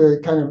you have to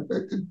kind of,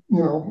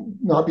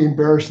 not be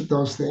embarrassed at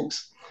those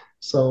things.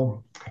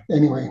 So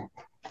anyway.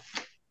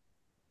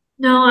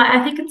 No,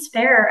 I think it's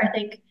fair. I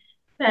think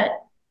that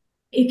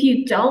if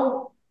you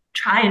don't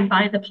try and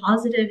find the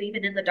positive,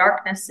 even in the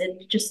darkness,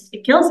 it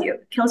kills you.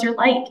 It kills your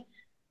light.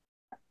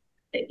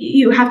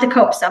 You have to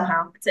cope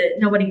somehow.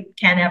 Nobody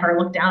can ever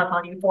look down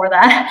upon you for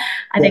that.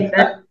 I think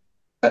that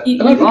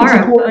you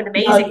are an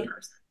amazing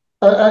person.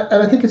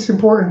 And I think it's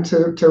important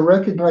to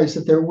recognize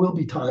that there will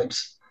be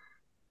times,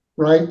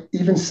 right?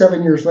 Even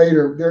 7 years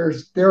later,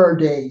 there are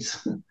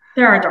days.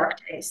 There are dark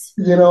days.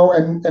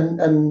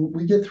 And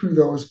we get through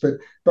those, but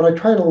I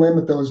try to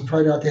limit those and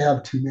try not to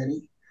have too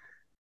many.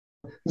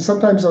 And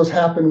sometimes those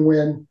happen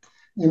when,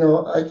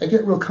 I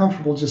get real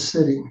comfortable just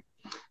sitting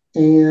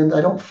and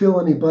I don't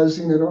feel any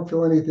buzzing. I don't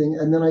feel anything.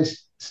 And then I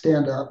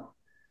stand up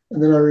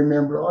and then I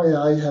remember, oh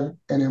yeah, I have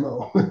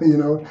NMO,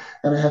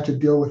 and I have to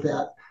deal with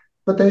that.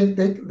 But they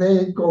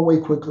go away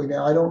quickly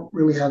now. I don't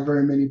really have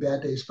very many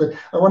bad days, but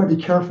I want to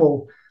be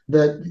careful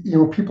that,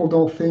 people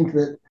don't think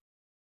that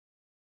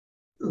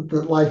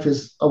life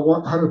is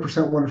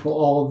 100% wonderful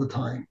all of the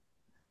time,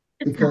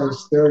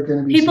 because there are going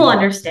to be people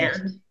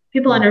understand.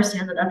 People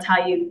understand that that's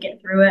how you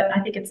get through it. I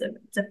think it's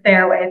a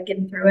fair way of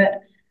getting through it.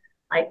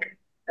 Like,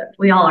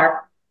 we all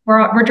are.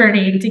 We're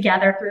journeying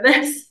together through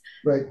this.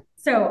 Right.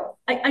 So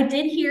I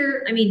did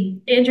hear. I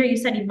mean, Andrew, you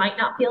said you might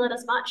not feel it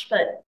as much,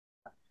 but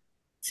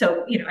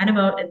so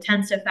NMO, it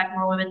tends to affect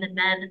more women than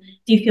men.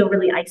 Do you feel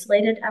really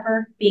isolated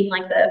ever, being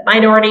like the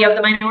minority of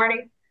the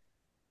minority,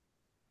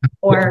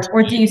 or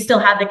do you still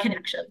have the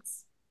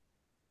connections?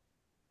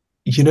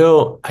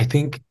 I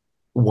think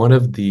one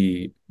of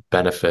the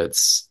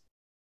benefits,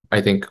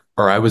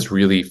 I was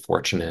really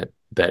fortunate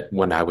that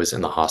when I was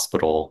in the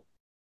hospital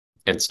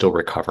and still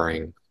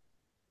recovering,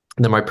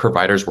 that my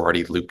providers were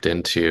already looped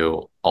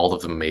into all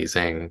of the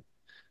amazing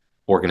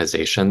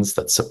organizations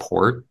that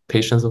support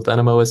patients with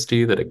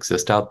NMOSD that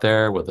exist out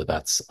there, whether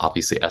that's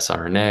obviously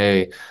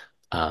SRNA,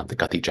 the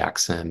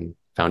Guthrie-Jackson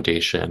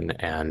Foundation,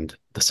 and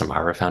the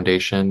Samara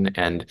Foundation.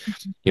 And,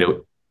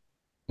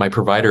 my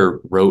provider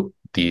wrote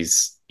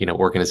these,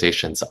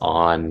 organizations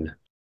on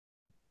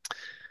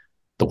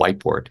the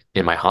whiteboard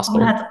in my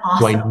hospital. Oh, that's awesome.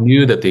 So I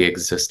knew that they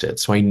existed.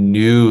 So I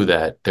knew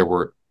that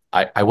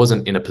I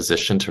wasn't in a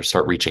position to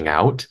start reaching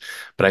out,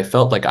 but I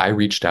felt like I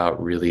reached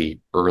out really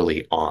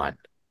early on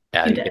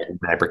in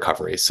my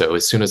recovery. So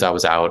as soon as I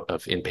was out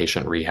of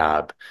inpatient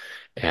rehab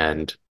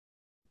and,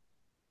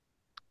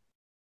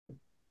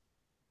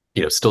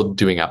 still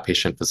doing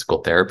outpatient physical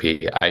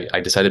therapy, I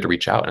decided to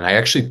reach out. And I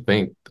actually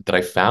think that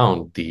I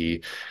found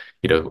the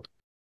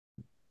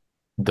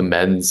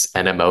men's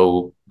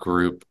NMO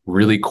group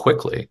really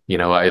quickly.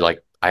 I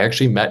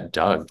actually met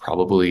Doug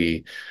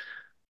probably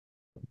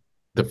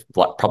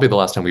the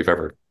last time we've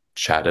ever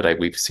chatted.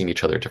 We've seen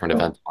each other at different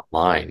events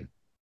online,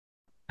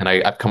 and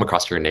I've come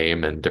across your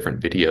name in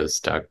different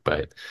videos, Doug.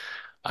 But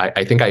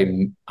I think I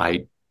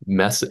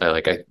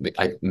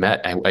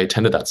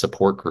attended that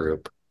support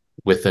group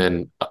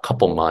within a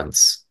couple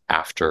months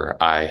after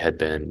I had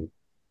been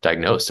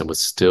diagnosed and was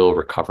still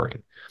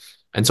recovering.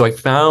 And so I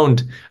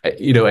found,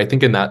 I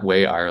think in that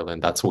way,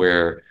 Ireland, that's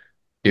where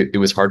it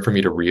was hard for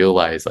me to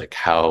realize like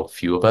how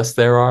few of us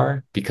there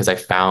are, because I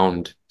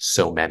found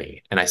so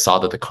many and I saw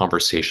that the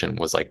conversation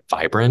was like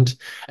vibrant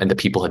and the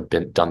people had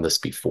done this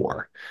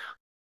before.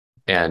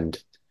 And,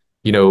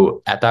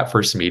 at that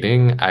first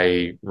meeting,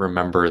 I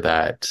remember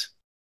that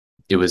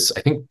it was,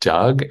 I think,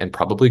 Doug and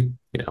probably,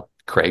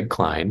 Craig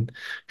Klein,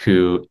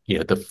 who,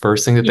 the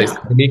first thing that they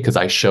said to me, because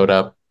I showed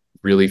up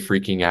really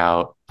freaking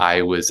out,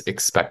 I was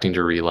expecting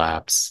to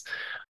relapse.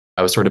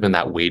 I was sort of in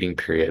that waiting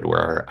period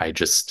where I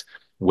just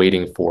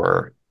waiting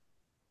for,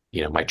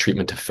 my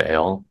treatment to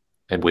fail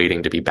and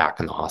waiting to be back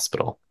in the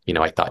hospital.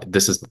 I thought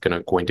this is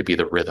going to be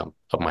the rhythm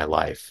of my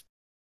life.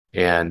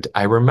 And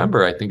I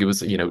remember, I think it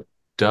was,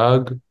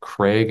 Doug,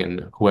 Craig,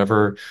 and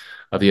whoever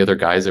of the other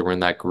guys that were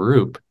in that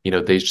group,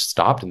 they just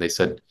stopped and they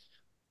said,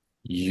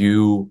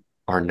 this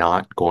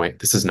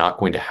is not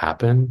going to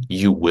happen.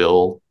 You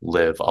will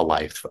live a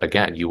life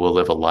again. You will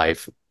live a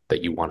life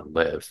that you want to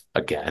live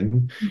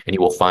again, and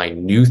you will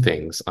find new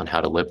things on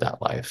how to live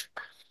that life.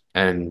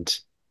 And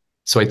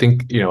so I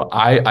think,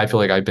 I feel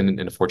like I've been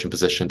in a fortunate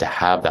position to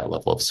have that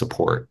level of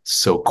support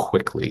so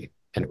quickly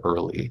and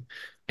early.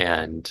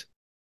 And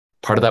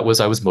part of that was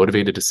I was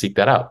motivated to seek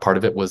that out. Part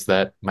of it was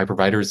that my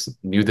providers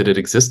knew that it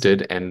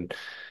existed and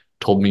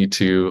told me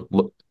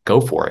to go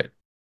for it.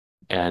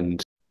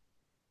 And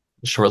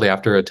shortly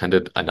after,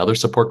 attended another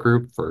support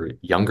group for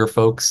younger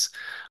folks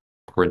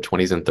who are in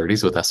 20s and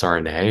 30s with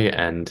SRNA.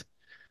 And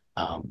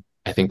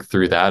I think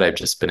through that, I've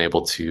just been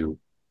able to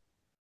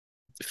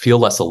feel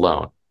less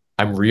alone.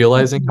 I'm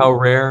realizing how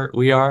rare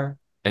we are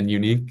and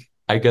unique,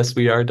 I guess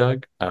we are,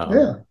 Doug.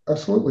 Yeah,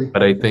 absolutely.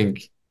 But I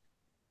think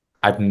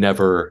I've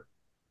never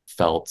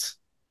felt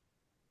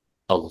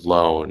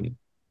alone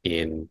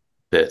in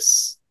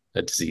this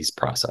a disease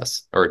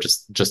process, or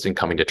just in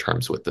coming to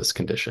terms with this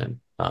condition,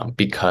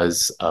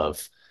 because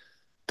of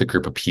the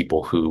group of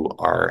people who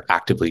are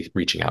actively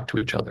reaching out to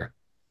each other.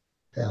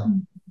 Yeah,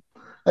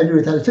 I agree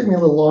with that. It took me a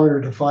little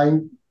longer to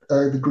find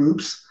the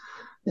groups.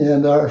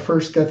 And our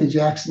first Kathy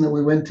Jackson that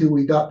we went to,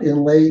 we got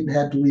in late and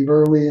had to leave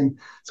early. And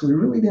so we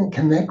really didn't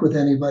connect with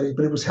anybody,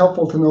 but it was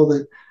helpful to know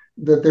that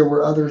there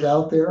were others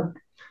out there.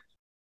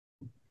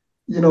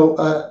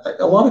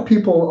 A lot of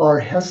people are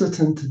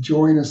hesitant to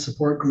join a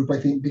support group, I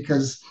think,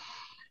 because,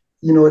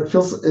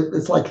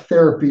 it's like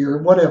therapy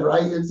or whatever.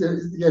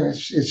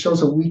 It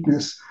shows a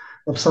weakness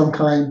of some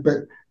kind,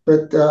 but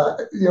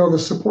the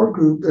support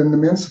group, and the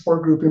men's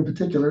support group in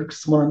particular,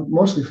 because one I'm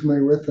mostly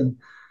familiar with, and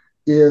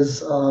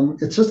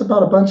it's just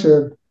about a bunch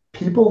of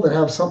people that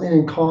have something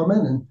in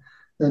common,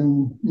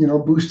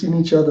 and boosting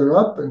each other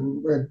up,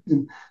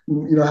 and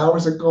how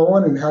is it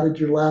going, and how did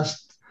your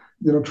last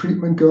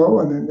treatment go,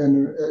 and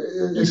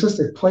it's just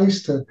a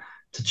place to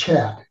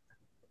chat,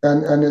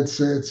 and it's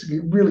a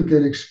really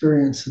good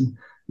experience. And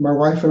my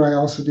wife and I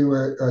also do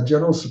a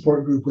general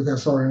support group with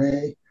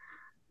SRNA,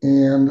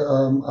 and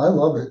I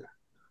love it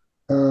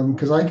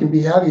because I can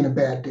be having a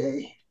bad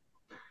day,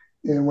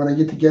 and when I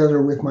get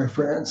together with my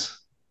friends,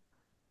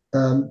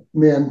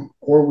 men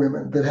or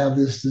women that have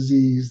this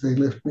disease, they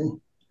lift me,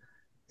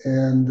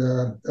 and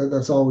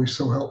that's always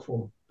so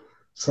helpful.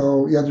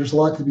 So yeah, there's a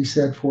lot to be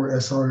said for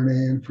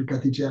SRNA and for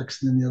Kathy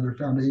Jackson and the other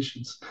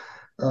foundations.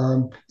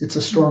 It's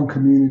a strong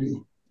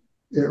community.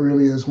 It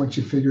really is. Once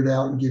you figure it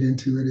out and get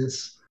into it,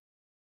 it's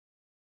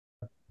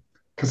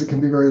because it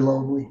can be very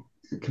lonely.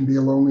 It can be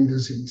a lonely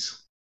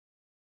disease.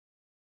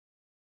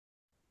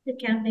 It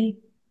can be.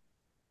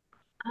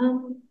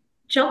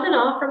 Jumping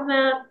off from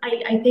that,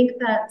 I think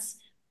that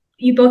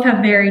you both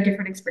have very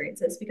different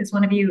experiences, because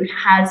one of you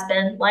has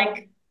been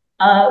like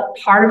a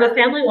part of a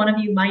family. One of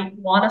you might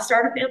want to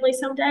start a family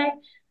someday.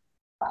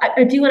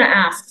 I do want to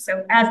ask,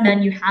 so as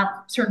men, you have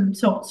certain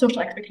social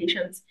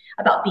expectations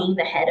about being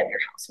the head of your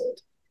household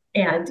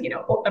and,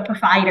 the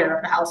provider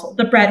of the household,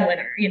 the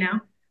breadwinner.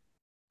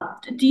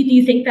 Do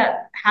you think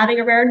that having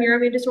a rare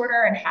neuroimmune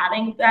disorder and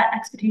having that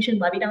expectation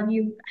levied on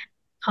you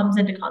comes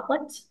into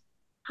conflict?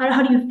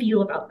 How do you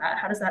feel about that?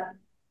 How does that,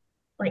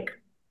 like,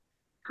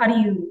 how do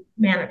you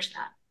manage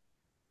that?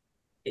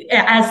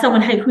 As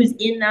someone who's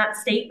in that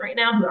state right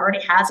now, who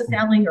already has a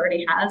family, who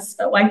already has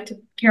a wife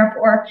to care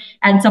for,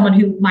 and someone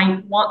who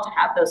might want to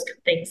have those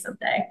things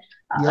someday,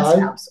 a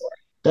spouse or.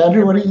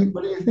 Andrew, what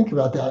do you think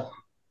about that?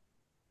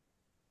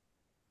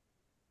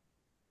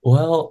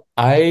 Well,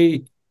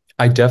 I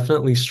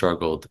definitely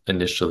struggled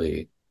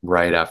initially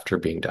right after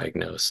being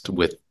diagnosed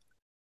with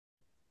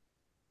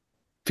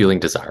feeling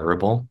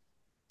desirable,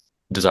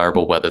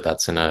 whether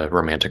that's in a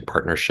romantic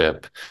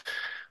partnership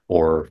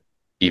or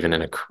even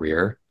in a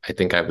career. I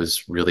think I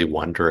was really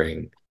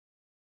wondering,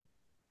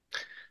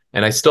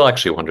 and I still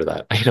actually wonder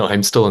that.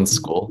 I'm still in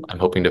school. I'm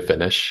hoping to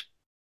finish.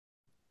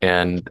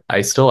 And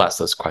I still ask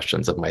those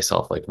questions of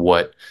myself, like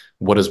what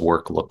does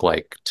work look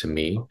like to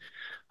me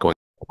going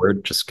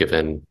forward, just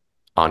given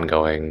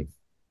ongoing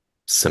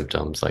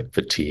symptoms like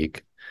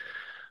fatigue.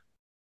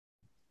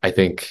 I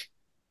think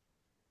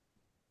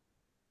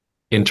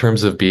in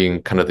terms of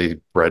being kind of the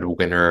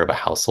breadwinner of a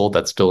household,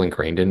 that's still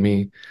ingrained in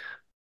me.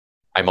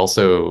 I'm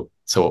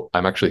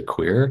actually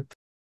queer.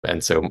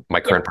 And so my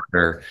current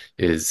partner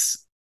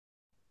is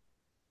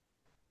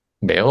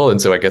male.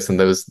 And so I guess in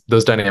those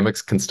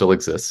dynamics can still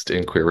exist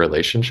in queer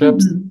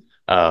relationships.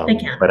 They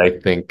can. But I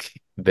think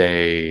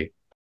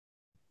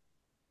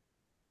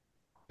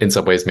in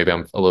some ways, maybe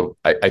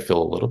I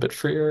feel a little bit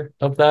freer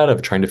of that,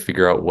 of trying to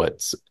figure out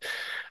what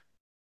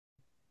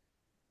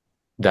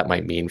that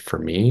might mean for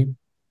me.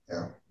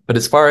 Yeah. But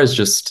as far as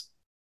just,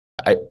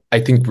 I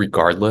think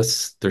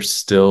regardless, there's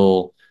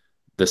still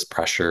this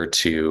pressure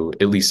to,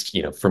 at least,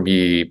 for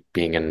me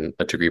being in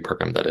a degree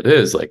program that it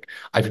is, like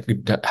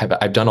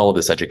I've done all of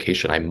this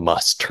education. I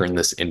must turn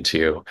this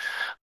into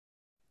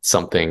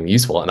something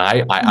useful. And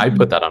I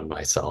put that on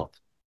myself.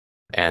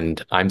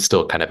 And I'm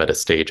still kind of at a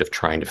stage of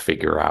trying to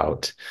figure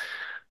out,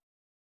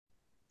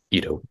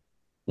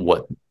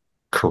 what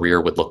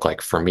career would look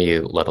like for me,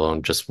 let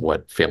alone just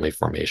what family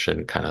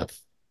formation kind of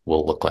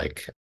will look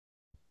like.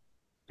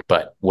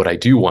 But what I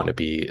do want to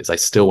be is I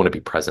still want to be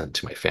present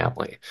to my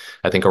family.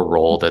 I think a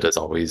role that has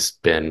always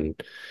been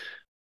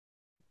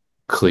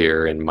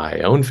clear in my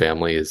own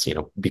family is,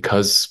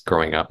 because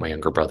growing up, my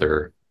younger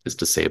brother is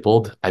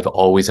disabled, I've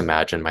always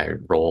imagined my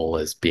role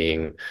as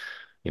being,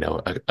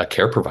 a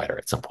care provider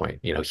at some point.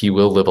 He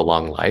will live a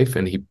long life,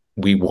 and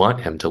we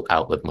want him to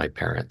outlive my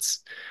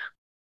parents.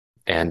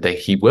 And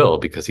he will,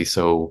 because he's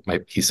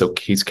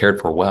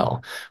cared for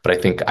well. But I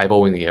think I've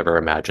only ever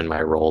imagined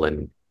my role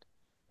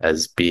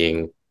as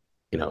being,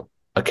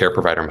 a care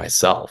provider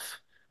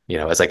myself,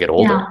 as I get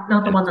older. Yeah,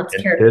 not the one that's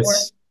cared for.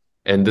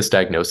 And this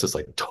diagnosis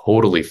like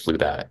totally flew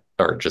that,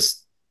 or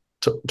just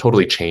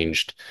totally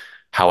changed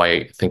how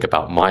I think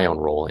about my own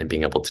role in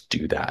being able to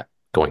do that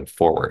going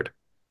forward.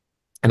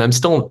 And I'm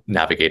still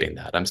navigating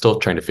that. I'm still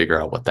trying to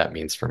figure out what that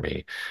means for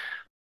me.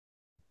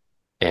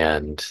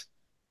 And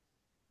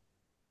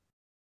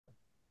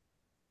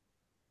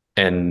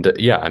And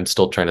yeah, I'm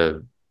still trying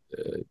to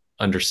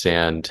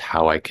understand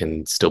how I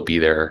can still be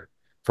there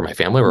for my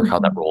family, or how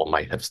that role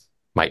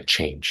might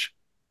change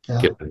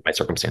given my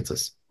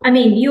circumstances. I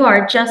mean, you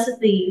are just at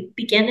the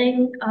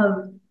beginning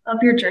of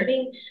your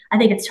journey. I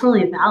think it's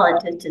totally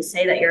valid to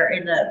say that you're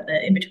in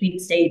the in-between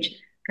stage,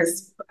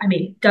 because I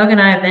mean, Doug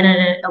and I have been in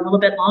it a little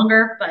bit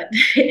longer, but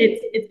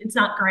it's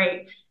not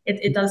great.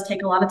 It does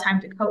take a lot of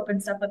time to cope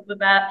and stuff with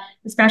that,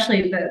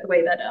 especially the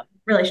way that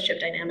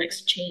relationship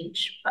dynamics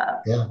change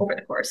over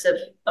the course of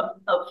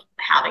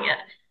having it.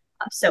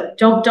 So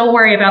don't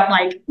worry about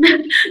like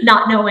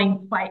not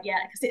knowing quite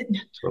yet, because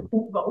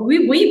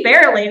we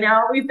barely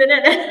know. We've been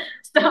in it,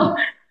 so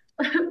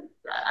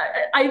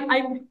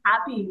I'm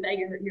happy that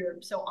you're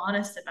so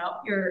honest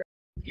about your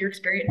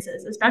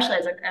experiences, especially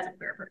as a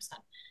queer person,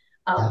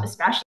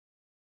 especially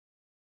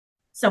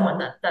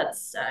someone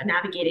that's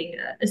navigating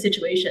a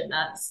situation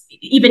that's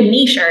even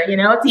nicher. You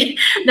know,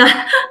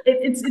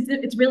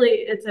 it's really,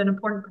 it's an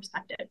important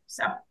perspective.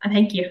 So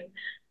thank you.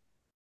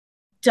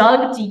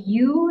 Doug, do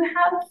you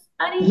have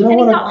any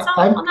thoughts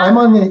on that? I'm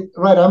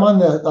on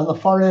the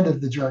far end of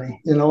the journey.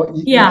 You know,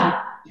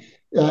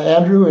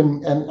 Andrew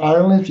and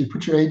Ireland, if you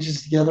put your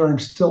ages together, I'm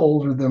still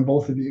older than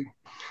both of you.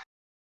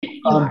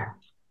 You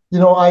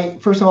know,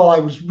 first of all, I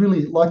was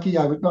really lucky.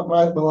 I was not,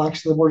 well,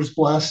 actually, the word is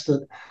blessed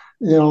that,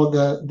 you know,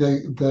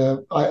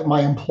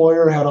 my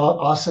employer had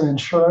awesome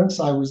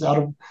insurance. I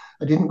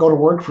didn't go to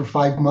work for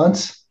 5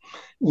 months,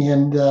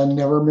 and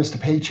never missed a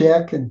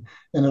paycheck, and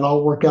it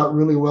all worked out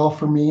really well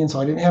for me. And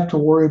so I didn't have to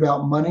worry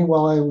about money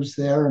while I was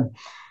there.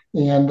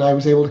 And I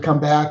was able to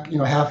come back, you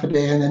know, half a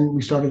day, and then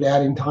we started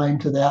adding time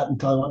to that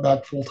until I went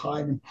back full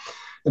time. And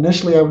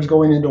initially, I was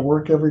going into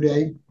work every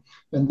day,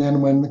 and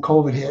then when the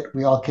COVID hit,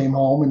 we all came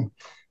home,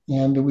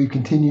 and we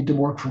continued to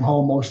work from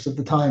home most of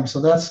the time.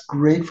 So that's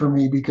great for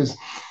me because,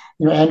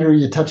 you know, Andrew,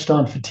 you touched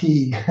on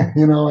fatigue,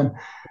 you know,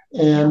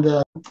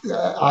 and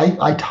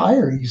I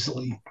tire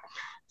easily,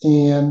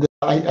 and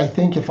I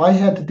think if I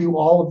had to do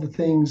all of the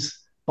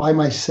things by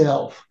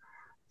myself,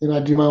 you know, I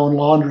do my own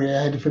laundry,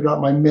 I had to figure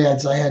out my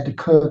meds, I had to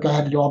cook, I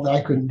had to do all that. I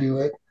couldn't do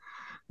it.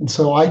 And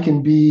so I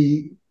can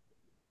be,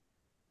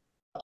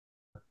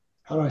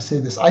 how do I say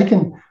this? I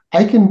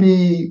can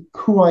be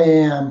who I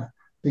am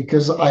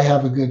because I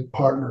have a good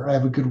partner. I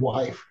have a good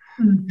wife.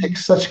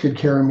 Takes such good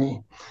care of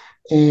me.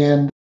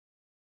 And,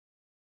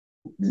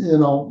 you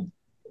know,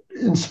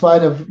 in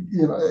spite of,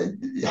 you know,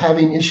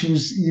 having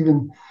issues,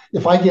 even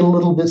if I get a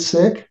little bit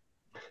sick,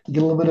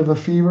 get a little bit of a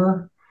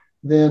fever,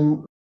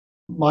 then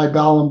my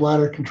bowel and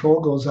bladder control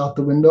goes out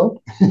the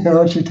window. You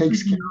know, she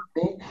takes care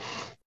of me.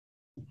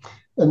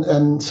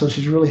 And so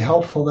she's really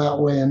helpful that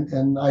way.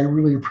 And I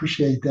really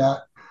appreciate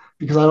that,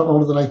 because I don't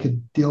know that I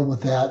could deal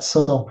with that.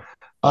 So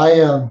I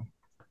am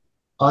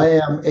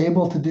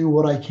able to do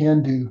what I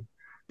can do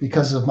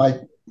because of my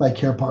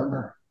care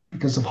partner,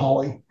 because of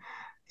Holly.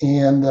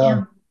 And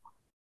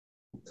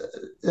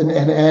and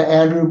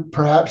Andrew,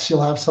 perhaps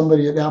you'll have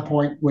somebody at that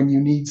point when you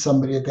need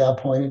somebody at that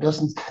point. It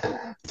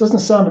doesn't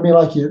sound to me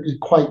like you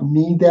quite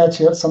need that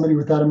yet. Somebody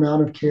with that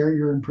amount of care,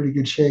 you're in pretty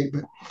good shape.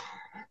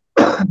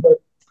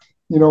 But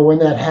you know, when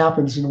that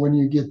happens and when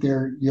you get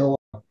there, you'll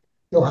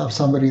have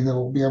somebody that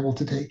will be able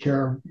to take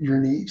care of your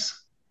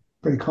needs.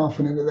 Pretty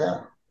confident of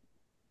that.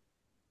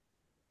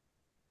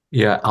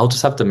 Yeah, I'll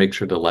just have to make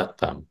sure to let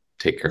them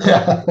take care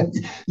of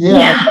it.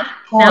 Yeah.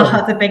 No,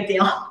 that's a big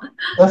deal.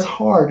 That's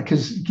hard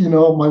because, you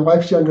know, my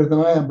wife's younger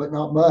than I am, but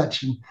not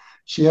much. And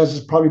she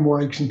has probably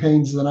more aches and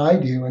pains than I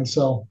do. And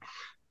so,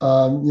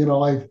 you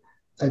know, I've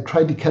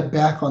tried to cut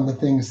back on the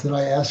things that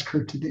I ask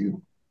her to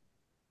do.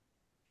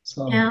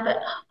 So yeah, but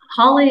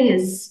Holly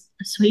is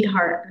a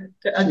sweetheart,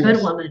 a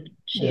good woman.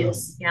 She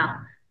is. Yeah.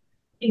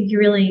 You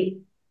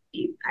really,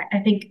 I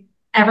think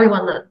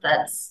everyone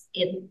that's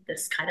in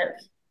this kind of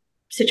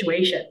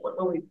situation,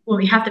 when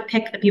we have to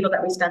pick the people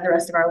that we spend the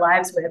rest of our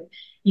lives with,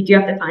 you do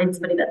have to find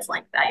somebody that's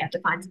like that. You have to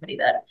find somebody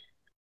that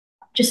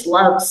just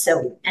loves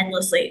so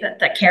endlessly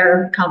that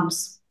care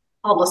comes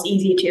almost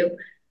easy to.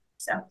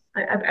 So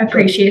I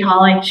appreciate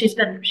Holly. She's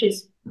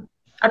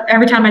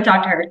every time I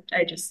talk to her,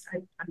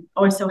 I'm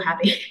always so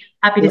happy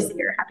to see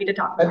her, happy to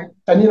talk to her.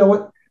 And you know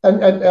what?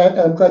 And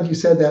I'm glad you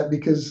said that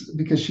because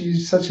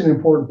she's such an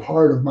important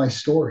part of my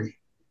story.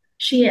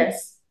 She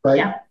is. Right.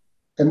 Yeah.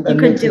 And you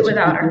couldn't do it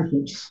without her.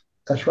 Difference.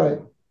 That's right.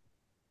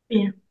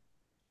 Yeah.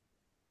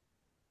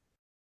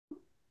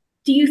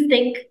 Do you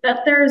think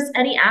that there's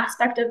any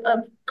aspect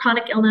of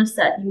chronic illness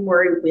that you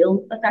worry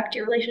will affect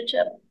your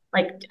relationship?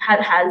 Like,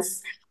 how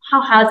has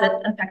it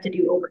affected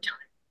you over time?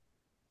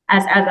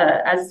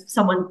 As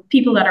someone,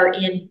 people that are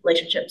in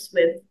relationships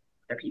with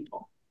other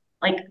people,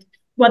 like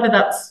whether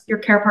that's your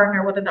care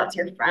partner, whether that's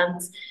your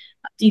friends,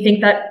 do you think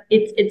that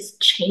it's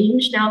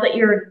changed now that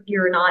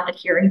you're not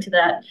adhering to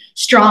that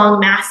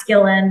strong,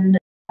 masculine,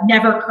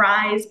 never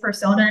cries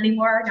persona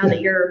anymore? Now that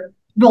you're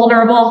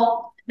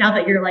vulnerable, now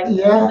that you're like,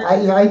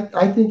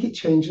 I think it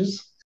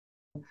changes.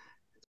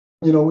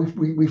 You know,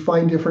 we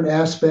find different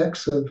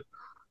aspects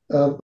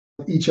of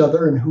each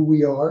other and who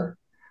we are.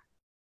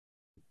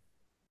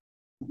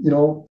 You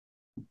know,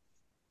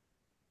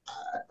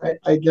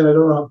 again, I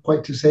don't know how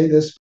quite to say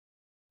this,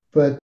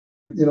 but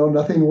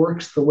nothing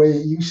works the way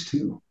it used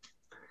to,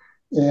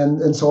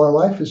 and so our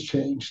life has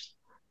changed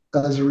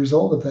as a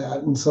result of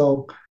that, and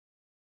so.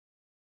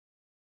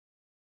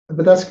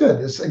 But that's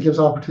good. It gives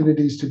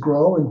opportunities to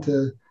grow and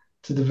to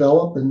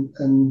develop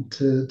and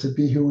to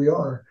be who we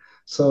are.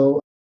 So,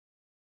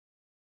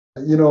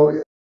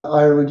 Ireland,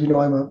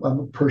 I'm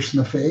a person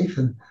of faith,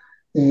 and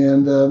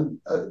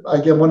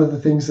again, one of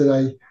the things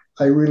that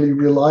I really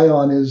rely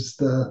on is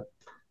the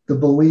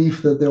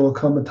belief that there will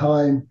come a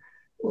time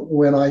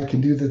when I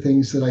can do the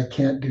things that I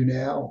can't do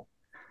now.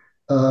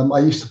 I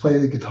used to play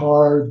the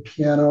guitar, the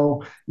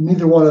piano,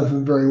 neither one of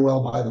them very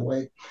well, by the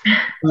way,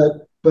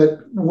 but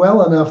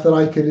well enough that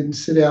I could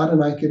sit down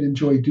and I could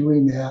enjoy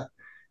doing that.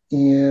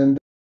 And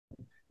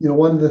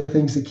one of the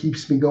things that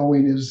keeps me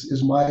going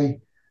is my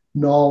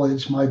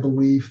knowledge, my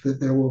belief that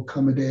there will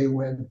come a day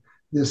when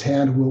this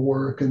hand will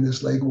work and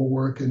this leg will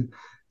work, and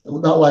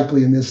not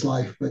likely in this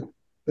life, but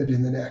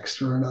in the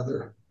next or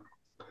another.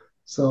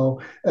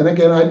 So, and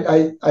again,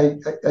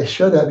 I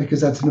share that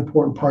because that's an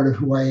important part of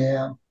who I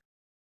am,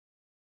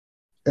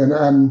 and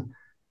I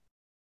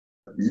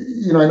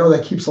know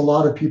that keeps a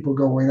lot of people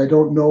going. I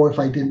don't know if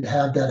I didn't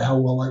have that, how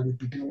well I would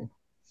be doing.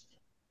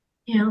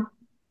 Yeah.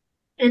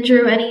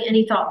 Andrew,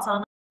 any thoughts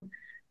on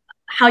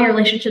how your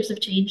relationships have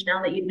changed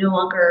now that you no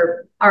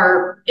longer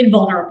are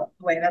invulnerable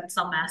the way that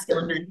some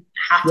masculine men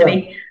have to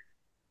be?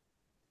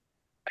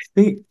 I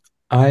think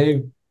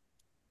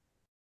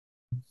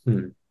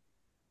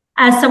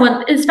as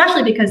someone,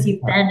 especially because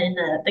you've been in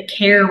the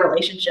care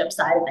relationship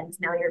side of things,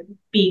 now you're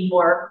being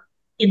more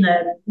in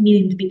the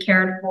needing to be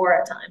cared for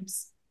at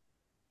times.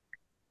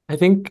 I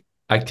think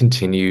I've been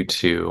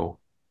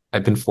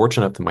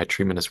fortunate enough that my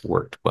treatment has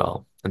worked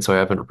well, and so I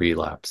haven't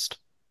relapsed.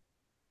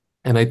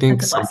 And I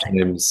think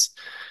sometimes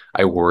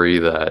I worry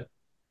that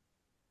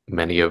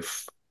many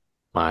of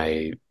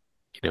my,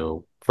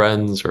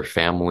 friends or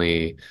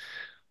family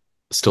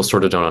still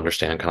sort of don't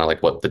understand kind of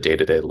like what the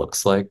day-to-day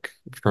looks like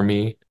for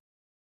me.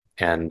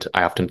 And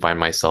I often find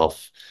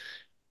myself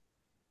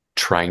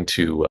trying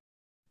to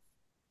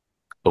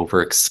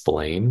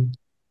over-explain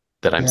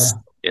that I'm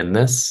in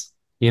this,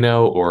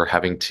 or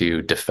having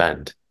to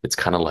defend. It's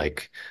kind of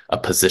like a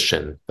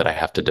position that I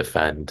have to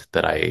defend,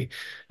 that I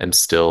am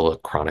still a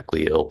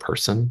chronically ill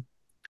person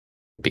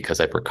because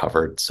I've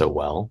recovered so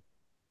well.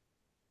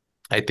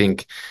 I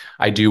think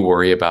I do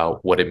worry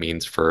about what it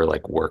means for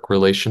like work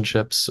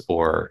relationships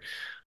or,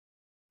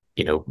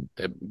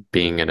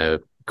 being in a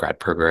grad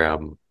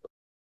program,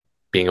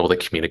 being able to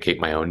communicate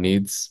my own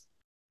needs,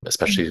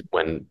 especially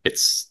when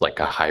it's like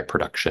a high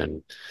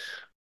production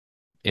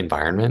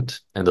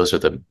environment. And those are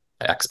the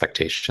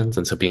expectations.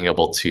 And so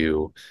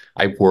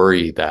I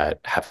worry that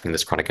having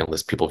this chronic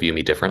illness, people view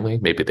me differently.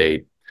 Maybe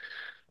they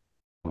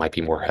might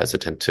be more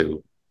hesitant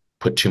to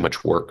put too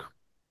much work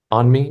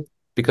on me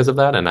because of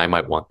that. And I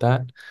might want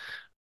that.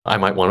 I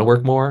might want to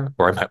work more,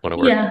 or I might want to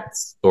work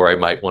less, or I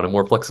might want a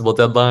more flexible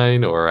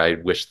deadline, or I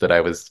wish that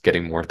I was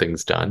getting more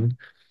things done.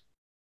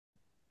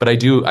 But I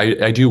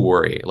do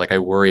worry. Like I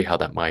worry how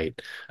that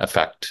might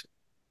affect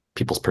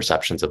people's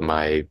perceptions of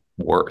my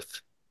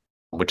worth,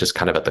 which is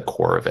kind of at the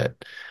core of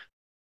it.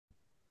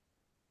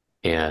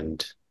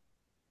 And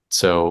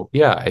so,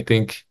 yeah, I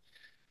think,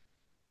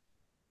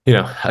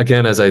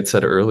 again, as I'd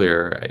said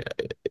earlier,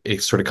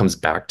 it sort of comes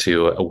back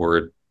to a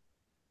word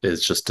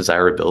is just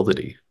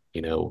desirability.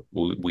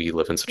 We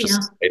live in such a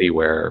society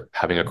where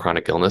having a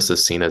chronic illness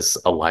is seen as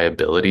a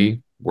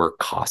liability. We're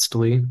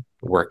costly,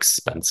 we're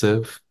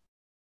expensive.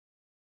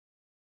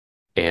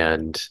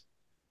 And,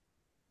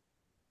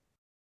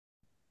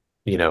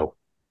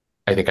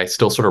 I think I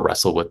still sort of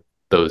wrestle with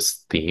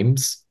those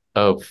themes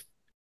of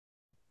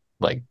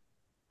like,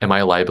 am I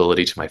a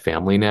liability to my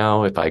family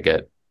now if I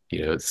get,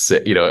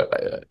 sick,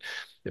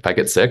 if I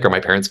get sick, are my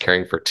parents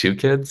caring for two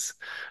kids?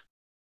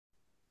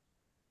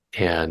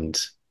 And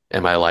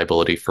am I a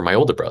liability for my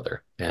older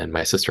brother and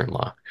my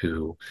sister-in-law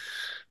who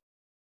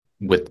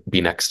would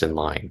be next in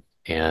line?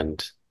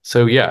 And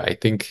so, yeah, I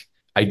think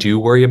I do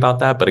worry about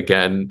that. But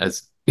again,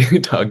 as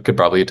Doug could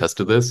probably attest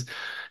to this,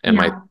 and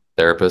my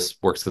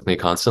therapist works with me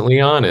constantly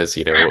on is,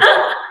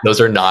 those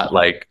are not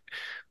like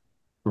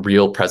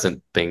real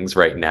present things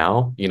right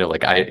now.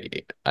 Like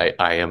I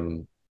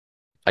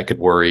could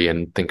worry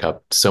and think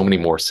up so many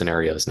more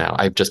scenarios now.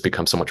 I've just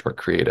become so much more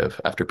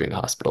creative after being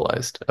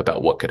hospitalized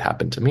about what could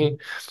happen to me,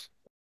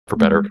 for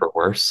better or for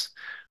worse.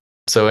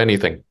 So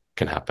anything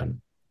can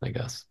happen, I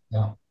guess.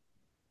 Yeah.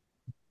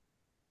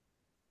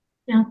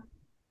 Yeah.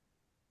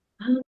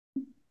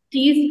 Do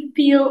you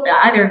feel,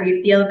 either of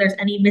you feel that there's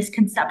any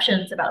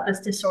misconceptions about this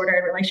disorder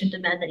in relation to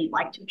men that you'd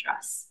like to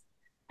address?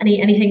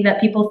 Anything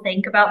that people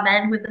think about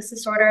men with this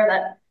disorder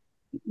that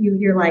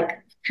you're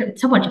like, could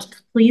someone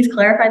just please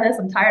clarify this?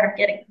 I'm tired of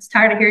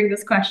hearing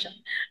this question.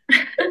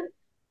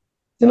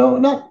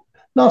 Not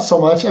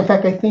so much. In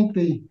fact, I think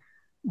the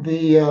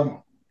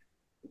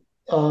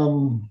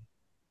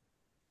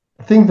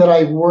thing that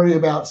I worry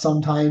about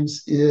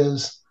sometimes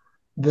is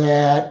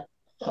that,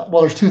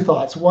 well, there's two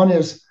thoughts. One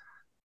is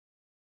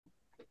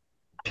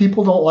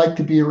people don't like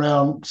to be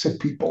around sick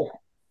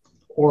people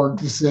or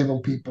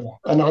disabled people.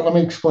 And let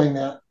me explain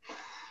that.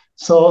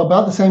 So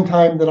about the same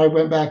time that I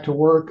went back to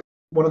work,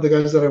 one of the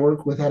guys that I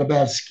worked with had a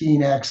bad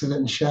skiing accident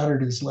and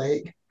shattered his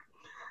leg.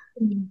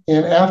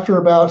 And after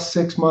about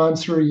 6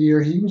 months or a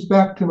year, he was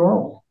back to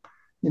normal.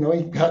 He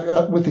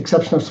got, with the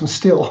exception of some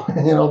steel,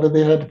 that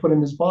they had to put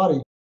in his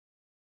body.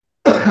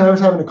 I was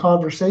having a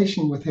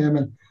conversation with him,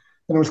 and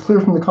it was clear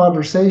from the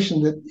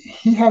conversation that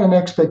he had an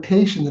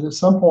expectation that at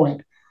some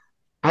point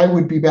I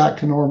would be back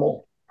to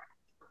normal,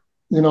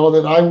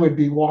 that I would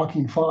be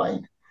walking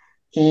fine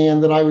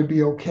and that I would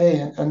be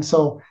okay.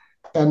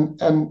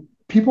 And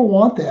people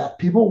want that.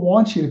 People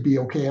want you to be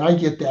okay. And I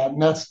get that.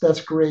 And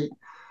that's great.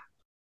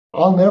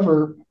 I'll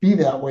never be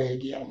that way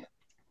again.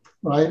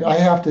 Right. I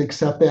have to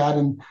accept that.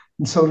 And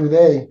so do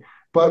they.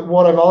 But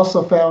what I've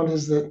also found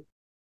is that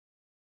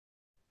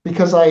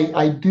because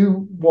I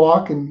do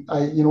walk, and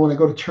when I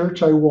go to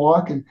church, I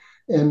walk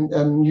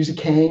and use a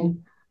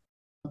cane,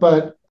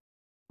 but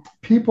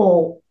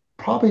people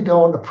probably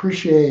don't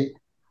appreciate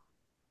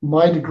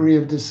my degree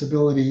of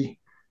disability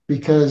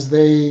because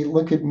they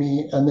look at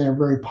me and they're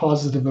very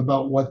positive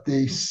about what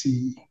they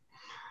see.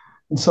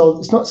 And so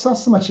it's not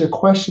so much a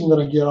question that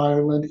I get,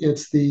 Ireland,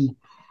 it's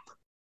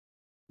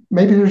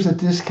maybe there's a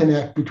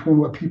disconnect between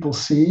what people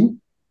see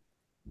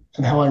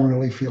and how I'm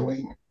really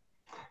feeling.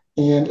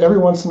 And every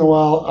once in a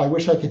while, I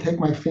wish I could take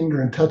my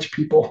finger and touch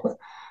people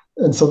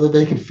and so that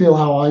they could feel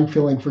how I'm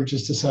feeling for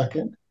just a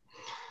second.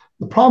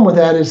 The problem with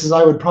that is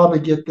I would probably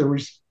get the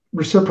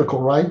reciprocal,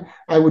 right?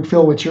 I would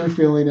feel what you're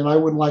feeling, and I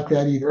wouldn't like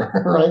that either,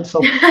 right? So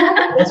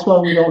that's why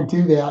we don't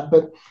do that.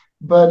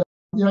 But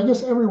I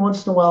guess every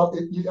once in a while,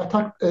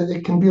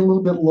 it can be a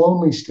little bit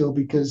lonely still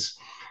because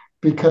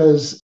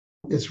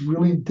it's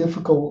really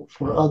difficult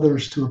for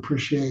others to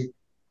appreciate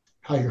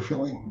how you're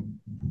feeling.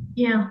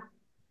 Yeah.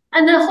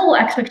 And the whole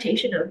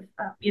expectation of,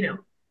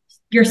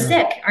 you're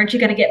sick. Aren't you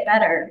going to get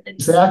better?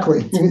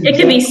 Exactly. It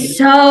can be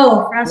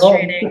so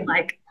frustrating.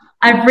 Like,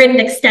 I've written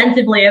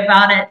extensively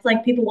about it. It's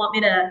like people want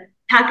me to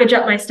package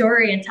up my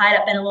story and tie it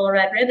up in a little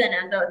red ribbon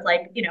as though it's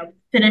like,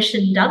 finished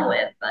and done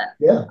with. But,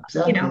 yeah,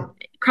 exactly.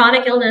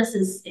 Chronic illness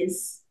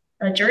is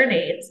a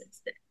journey.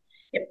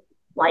 It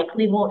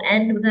likely won't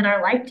end within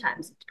our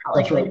lifetimes. It's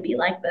probably going to be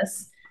like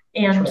this.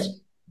 And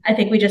I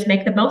think we just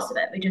make the most of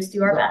it. We just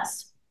do our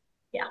best.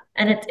 Yeah.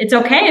 And it's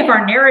okay if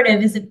our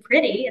narrative isn't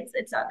pretty.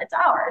 It's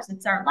ours.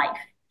 It's our life.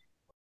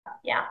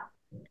 Yeah.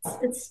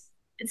 It's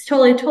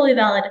totally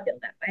valid to feel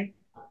that way.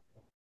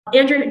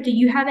 Andrew, do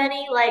you have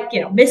any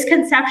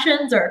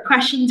misconceptions or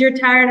questions you're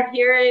tired of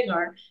hearing,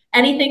 or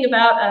anything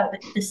about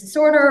this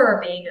disorder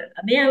or being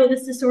a man with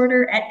this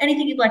disorder?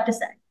 Anything you'd like to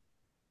say?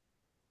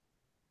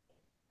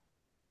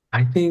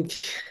 I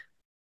think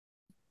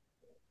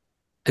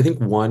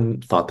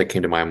one thought that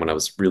came to mind when I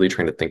was really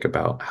trying to think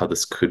about how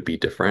this could be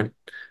different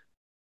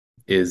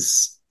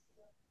is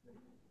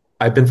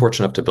I've been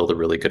fortunate enough to build a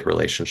really good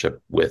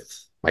relationship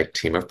with my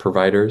team of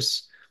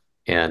providers.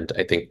 And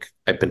I think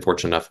I've been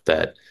fortunate enough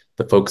that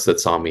the folks that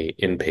saw me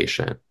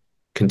inpatient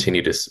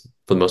continue to,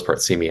 for the most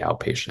part, see me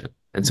outpatient.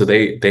 And so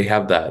they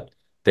have that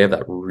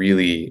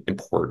really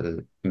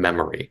important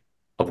memory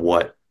of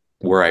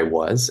where I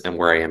was and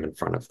where I am in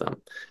front of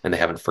them. And they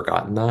haven't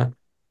forgotten that.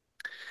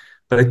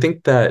 But I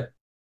think that,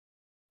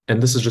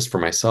 and this is just for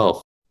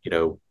myself,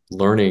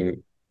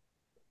 learning,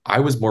 I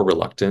was more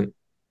reluctant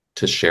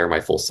to share my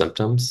full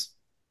symptoms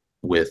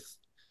with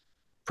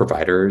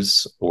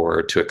providers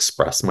or to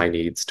express my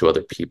needs to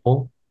other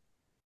people.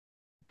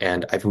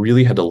 And I've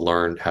really had to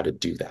learn how to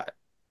do that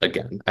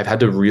again. I've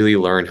had to really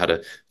learn how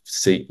to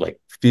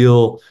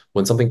feel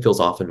when something feels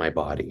off in my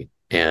body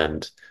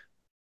and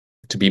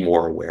to be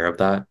more aware of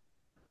that.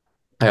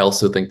 I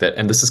also think that,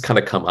 and this has kind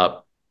of come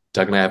up,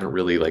 Doug and I haven't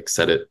really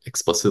said it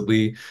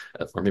explicitly,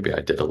 or maybe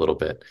I did a little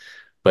bit,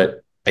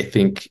 but I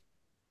think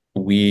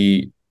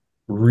we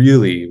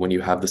really, when you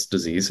have this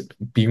disease,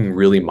 being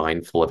really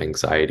mindful of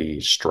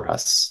anxiety,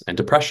 stress, and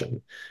depression.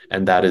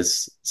 And that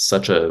is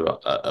such a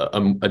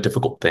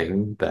difficult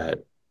thing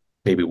that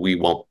maybe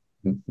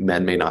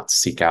men may not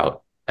seek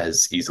out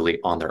as easily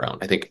on their own.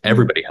 I think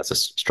everybody has a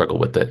struggle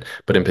with it,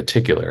 but in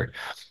particular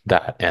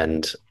that.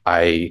 And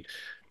I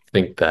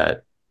think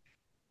that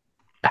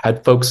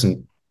had folks,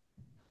 and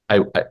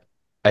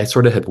I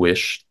sort of had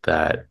wished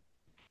that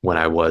when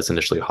I was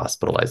initially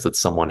hospitalized, that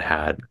someone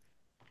had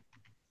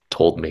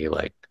told me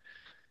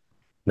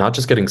not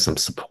just getting some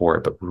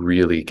support, but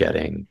really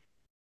getting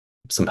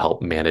some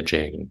help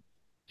managing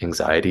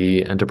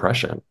anxiety and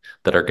depression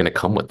that are going to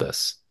come with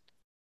this.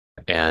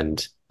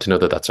 And to know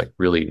that that's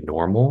really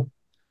normal,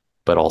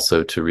 but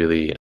also to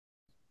really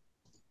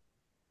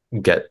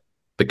get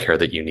the care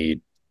that you need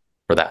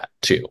for that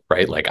too,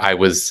 right? I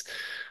was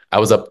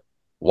up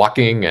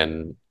walking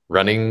and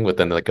running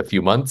within a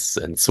few months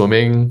and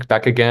swimming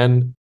back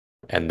again.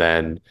 And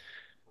then,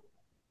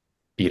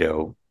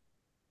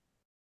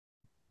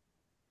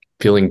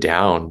 feeling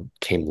down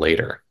came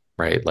later,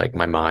 right?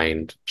 My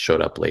mind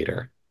showed up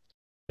later.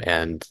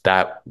 And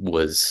that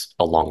was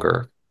a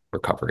longer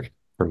recovery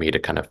for me to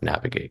kind of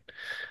navigate.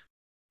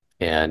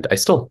 And I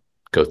still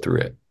go through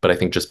it. But I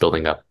think just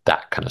building up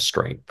that kind of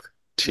strength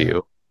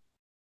too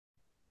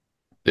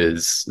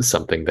is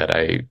something that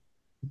I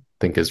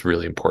think is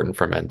really important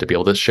for men to be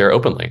able to share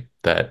openly,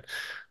 that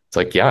it's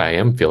like, yeah, I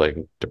am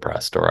feeling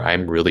depressed, or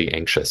I'm really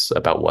anxious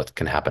about what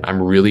can happen.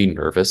 I'm really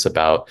nervous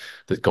about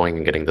going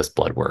and getting this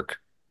blood work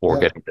or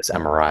getting this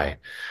MRI.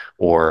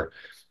 Or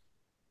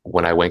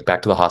when I went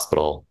back to the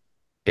hospital,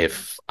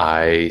 if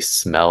I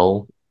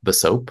smell the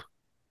soap,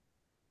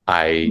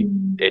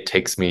 it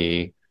takes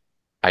me,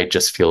 I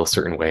just feel a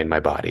certain way in my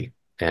body,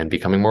 and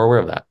becoming more aware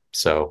of that.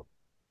 So,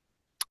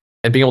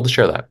 and being able to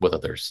share that with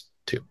others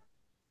too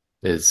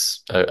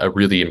is a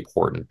really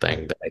important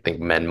thing that I think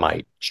men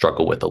might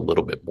struggle with a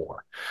little bit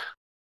more.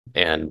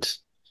 And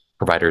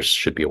providers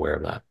should be aware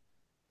of that.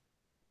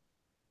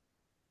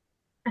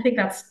 I think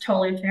that's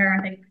totally fair.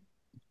 I think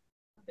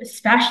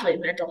especially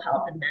mental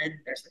health in men,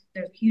 there's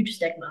a huge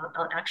stigma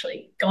on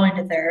actually going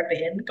to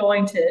therapy and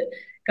going to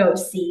go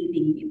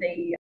see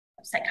the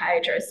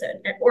psychiatrist,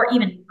 or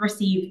even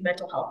receive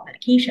mental health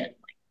medication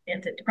like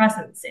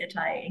antidepressants,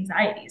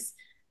 anti-anxieties.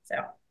 So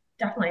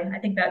definitely, I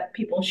think that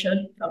people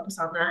should focus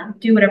on that and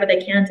do whatever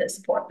they can to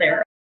support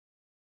their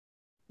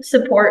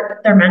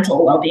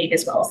mental well-being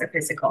as well as their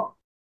physical.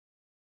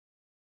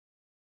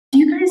 Do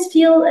you guys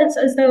feel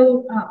as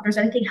though there's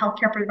anything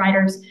healthcare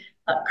providers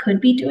could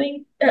be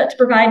doing to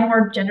provide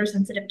more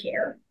gender-sensitive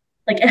care?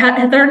 Like,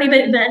 have there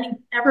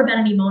ever been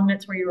any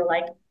moments where you were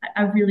like,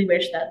 I really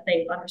wish that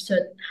they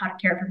understood how to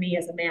care for me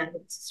as a man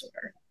with this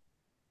disorder?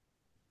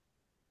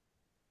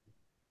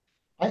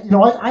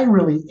 I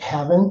really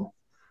haven't.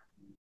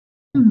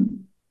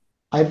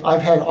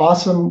 I've had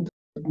awesome,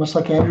 much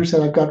like Andrew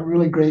said, I've got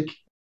really great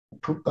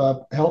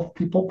health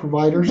people,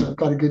 providers. I've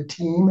got a good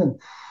team,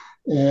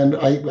 and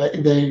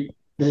they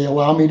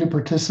allow me to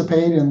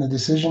participate in the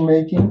decision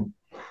making.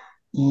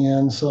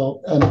 And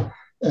so,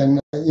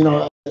 and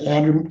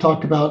Andrew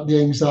talked about the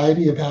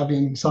anxiety of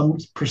having some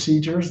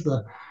procedures.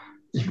 I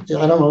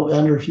don't know,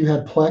 Andrew, if you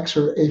had Plex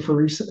or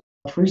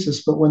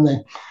apheresis, but when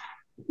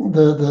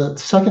the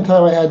second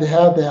time I had to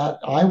have that,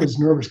 I was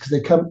nervous because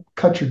they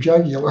cut your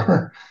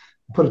jugular,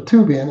 put a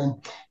tube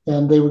in,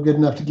 and they were good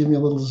enough to give me a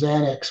little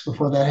Xanax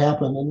before that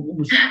happened,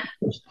 and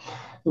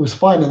it was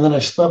fine. And then I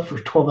slept for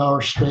 12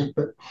 hours straight.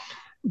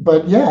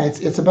 But yeah,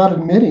 it's about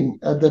admitting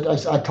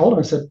that I told him,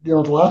 I said, the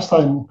last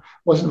time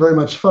wasn't very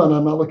much fun.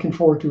 I'm not looking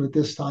forward to it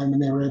this time.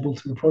 And they were able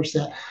to approach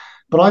that.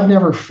 But I've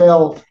never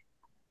felt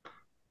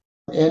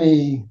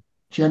any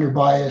gender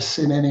bias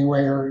in any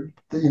way, or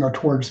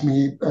towards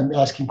me and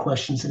asking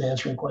questions and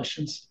answering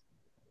questions.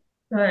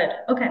 Good.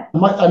 Okay.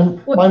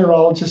 My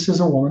neurologist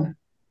is a woman.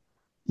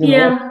 We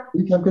have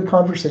good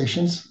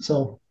conversations.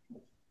 So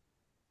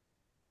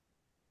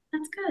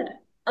that's good.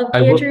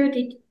 Andrew,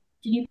 did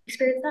you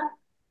experience that?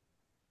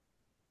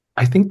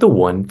 I think the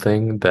one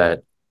thing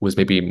that was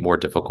maybe more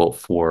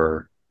difficult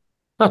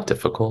not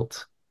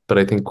difficult, but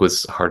I think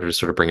was harder to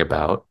sort of bring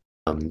about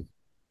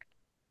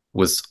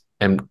was,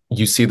 and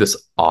you see this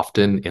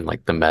often in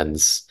like the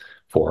men's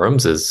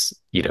forums, is,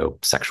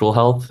 sexual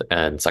health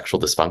and sexual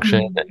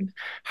dysfunction and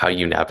how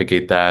you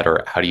navigate that,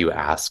 or how do you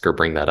ask or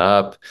bring that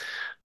up.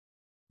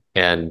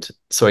 And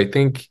so I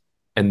think,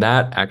 and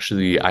that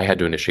actually, I had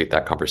to initiate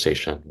that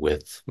conversation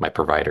with my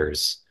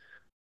providers.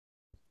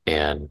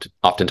 And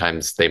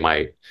oftentimes they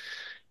might,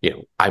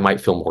 I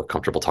might feel more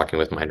comfortable talking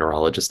with my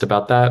neurologist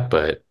about that,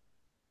 but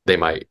they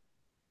might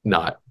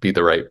not be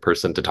the right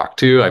person to talk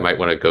to. I might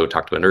want to go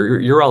talk to a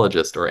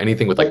urologist, or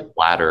anything with like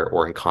bladder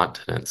or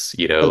incontinence,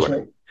 That's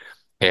right.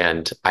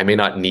 And I may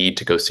not need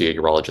to go see a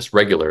urologist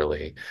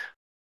regularly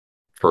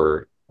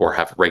or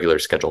have regular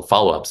scheduled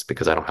follow-ups,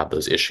 because I don't have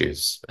those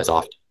issues as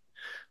often.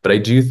 But I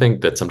do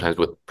think that sometimes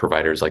with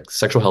providers, like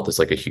sexual health is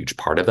like a huge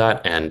part of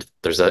that. And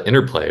there's that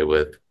interplay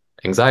with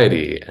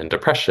anxiety and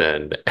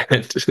depression,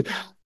 and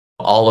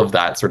all of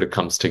that sort of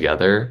comes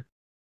together.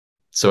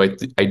 So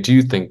I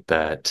do think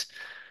that,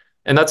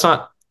 and that's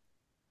not,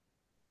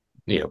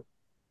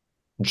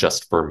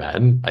 just for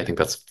men. I think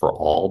that's for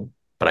all.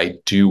 But I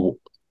do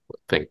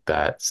think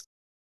that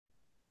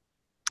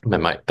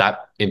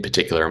in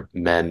particular,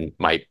 men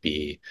might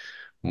be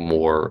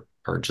more,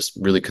 or just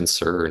really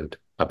concerned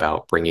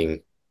about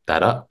bringing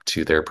that up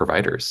to their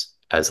providers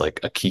as like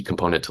a key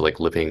component to like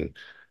living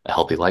a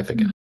healthy life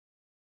again.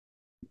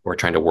 We're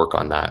trying to work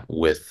on that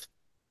with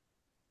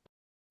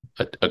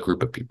a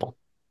group of people.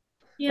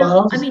 Yeah,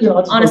 well, I mean,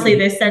 honestly,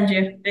 they send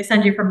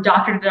you from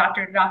doctor to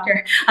doctor to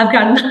doctor. I've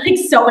gotten like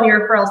so many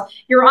referrals: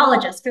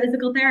 urologist,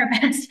 physical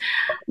therapist.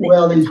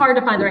 Well, it's hard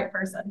to find the right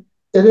person.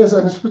 It is,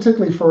 and it's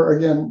particularly for,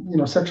 again,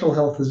 sexual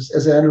health,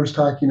 as Andrew was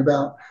talking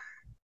about.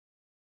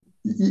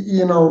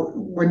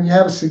 When you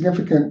have a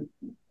significant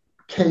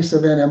case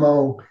of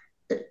NMO,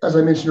 as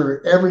I mentioned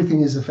earlier,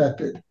 everything is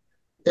affected,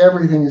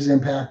 everything is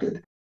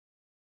impacted.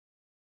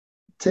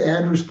 To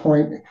Andrew's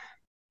point,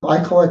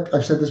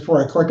 I've said this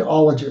before, I collect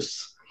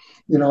ologists.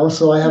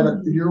 So I have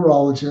a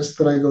urologist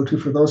that I go to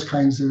for those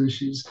kinds of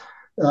issues.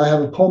 I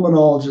have a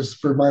pulmonologist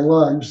for my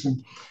lungs.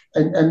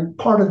 And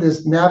part of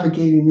this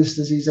navigating this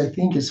disease, I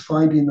think, is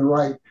finding the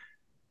right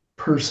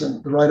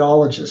person, the right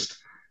ologist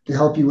to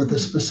help you with the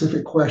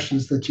specific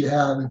questions that you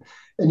have.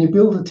 And you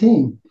build a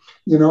team,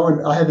 you know,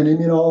 and I have an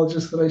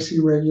immunologist that I see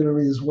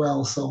regularly as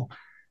well. So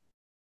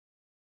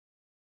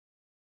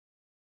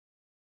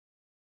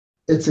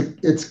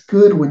it's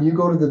good when you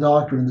go to the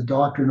doctor and the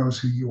doctor knows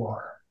who you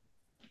are.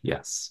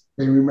 Yes.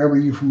 They remember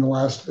you from the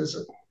last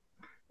visit.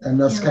 And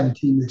that's the kind of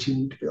team that you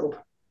need to build.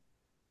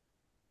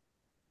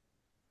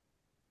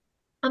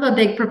 I'm a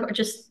big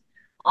just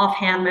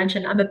offhand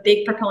mention, I'm a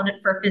big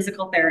proponent for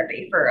physical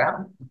therapy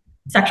for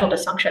sexual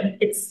dysfunction.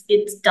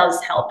 It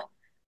does help.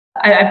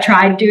 I've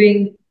tried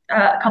doing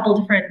a couple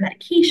different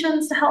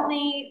medications to help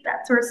me,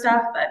 that sort of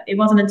stuff, but it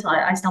wasn't until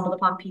I stumbled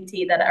upon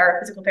PT or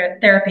physical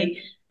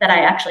therapy that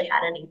I actually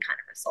had any kind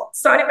of results.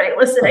 So anybody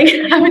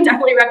listening, I would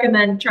definitely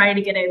recommend trying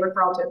to get a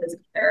referral to a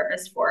physical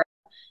therapist for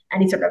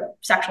any sort of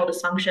sexual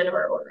dysfunction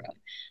or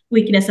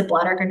weakness of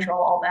bladder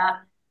control, all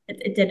that.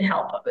 It did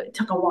help. It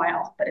took a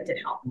while, but it did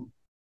help.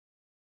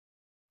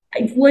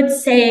 I would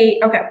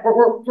say, okay,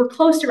 we're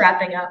close to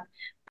wrapping up.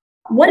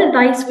 What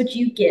advice would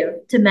you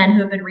give to men who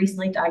have been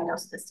recently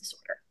diagnosed with this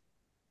disorder?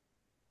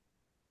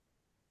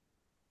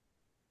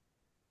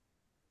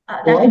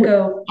 I would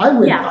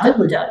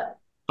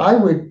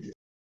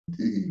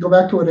go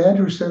back to what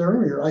Andrew said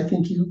earlier. I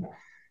think you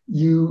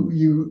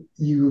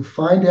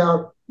find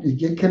out, you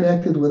get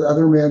connected with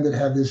other men that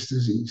have this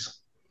disease.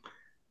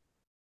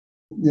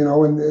 You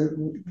know,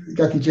 and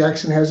Guthrie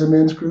Jackson has a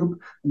men's group.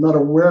 I'm not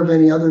aware of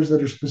any others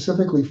that are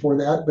specifically for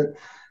that,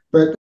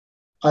 but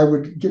I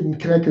would get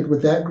connected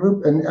with that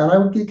group, and I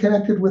would get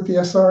connected with the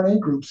SRNA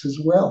groups as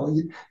well.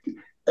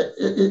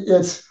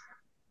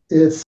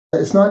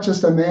 It's not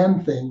just a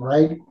man thing,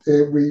 right?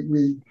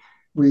 We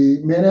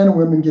men and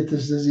women get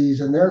this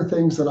disease, and there are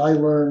things that I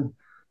learn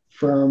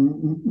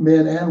from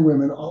men and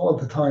women all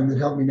of the time that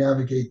help me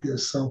navigate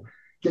this. So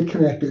get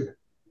connected.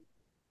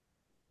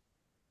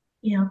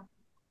 Yeah.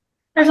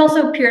 There's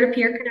also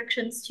peer-to-peer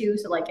connections too.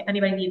 So like if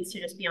anybody needs to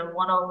just be on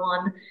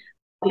one-on-one,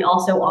 we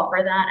also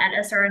offer that at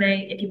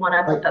SRNA. If you want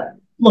to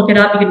look it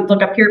up, you can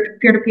look up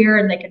peer-to-peer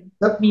and they can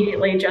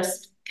immediately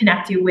just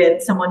connect you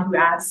with someone who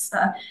has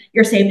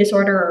your same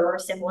disorder or a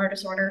similar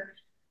disorder.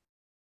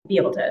 Be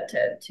able to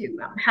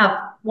have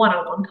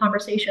one-on-one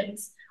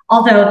conversations.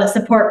 Although the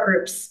support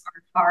groups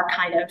are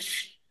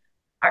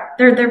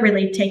they're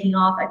really taking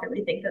off. I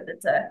really think that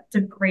it's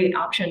a great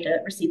option to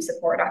receive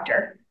support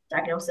after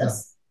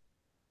diagnosis.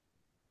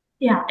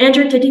 Yeah.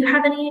 Andrew, did you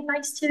have any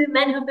advice to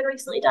men who have been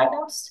recently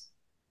diagnosed?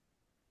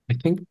 I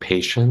think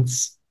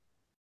patience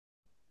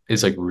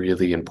is like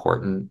really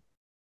important.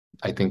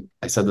 I think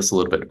I said this a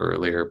little bit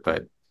earlier,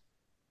 but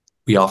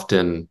we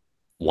often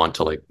want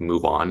to like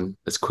move on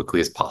as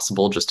quickly as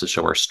possible just to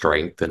show our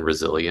strength and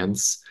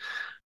resilience.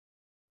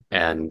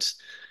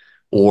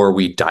 Or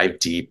we dive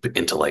deep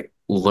into like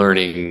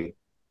learning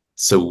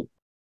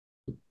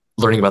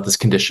about this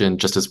condition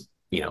just as,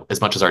 you know, as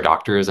much as our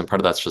doctors. And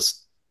part of that's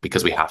just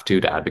because we have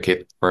to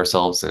advocate for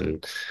ourselves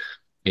and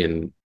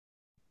in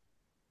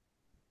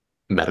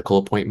medical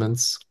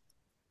appointments.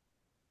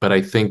 But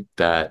I think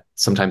that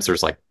sometimes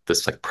there's like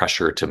this like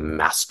pressure to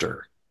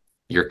master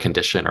your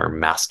condition or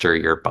master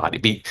your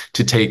body.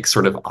 To take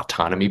sort of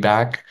autonomy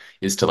back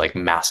is to like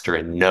master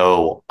and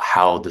know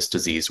how this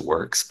disease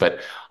works, but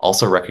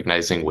also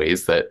recognizing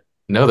ways that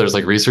no, there's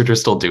like researchers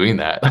still doing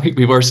that. Like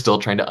people are still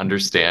trying to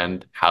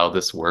understand how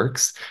this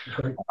works.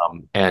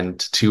 And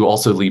to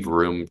also leave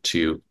room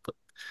to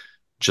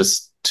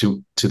just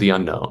to the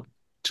unknown,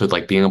 to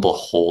like being able to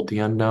hold the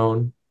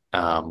unknown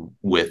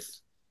with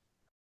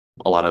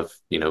a lot of,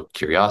 you know,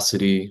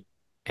 curiosity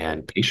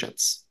and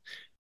patience.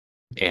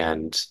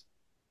 And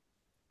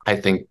I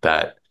think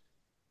that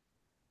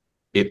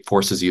it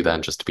forces you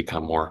then just to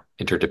become more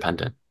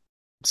interdependent.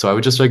 So I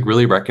would just like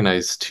really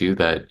recognize too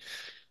that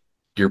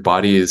your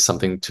body is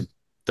something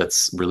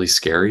that's really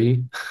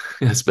scary,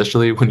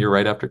 especially when you're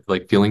right after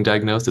like feeling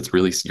diagnosed. It's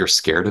really, you're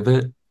scared of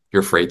it.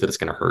 You're afraid that it's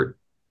going to hurt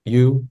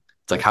you.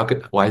 It's like,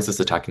 why is this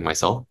attacking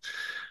myself?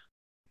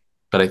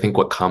 But I think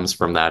what comes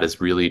from that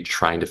is really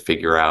trying to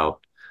figure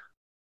out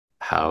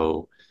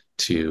how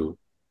to,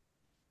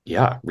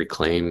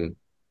 reclaim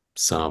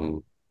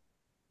some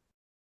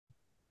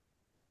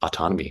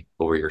autonomy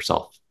over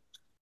yourself.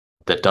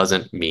 That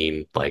doesn't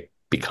mean like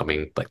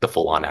becoming like the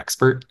full-on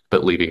expert,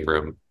 but leaving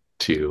room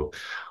to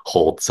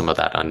hold some of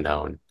that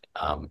unknown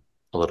a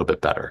little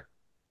bit better.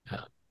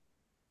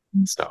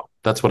 So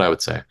that's what I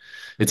would say.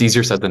 It's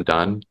easier said than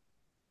done.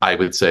 I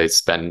would say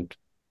if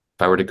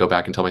I were to go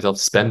back and tell myself,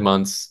 spend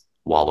months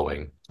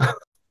wallowing.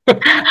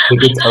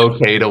 It's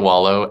okay to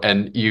wallow,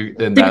 and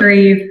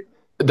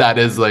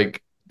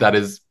that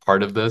is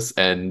part of this,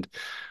 and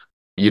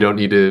you don't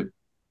need to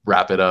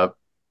wrap it up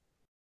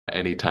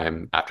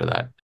anytime after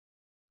that.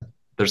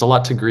 There's a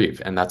lot to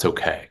grieve, and that's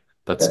okay.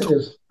 That's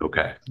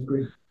okay.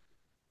 Agreed.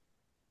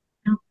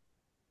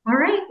 All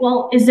right.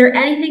 Well, is there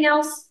anything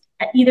else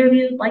either of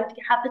you would like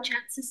to have the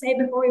chance to say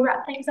before we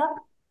wrap things up?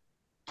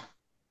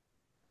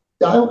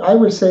 I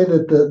would say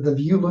that the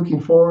view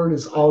looking forward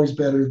is always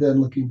better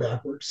than looking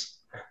backwards.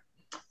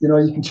 You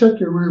can check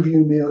your rear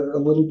view mirror a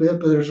little bit,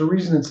 but there's a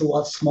reason it's a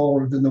lot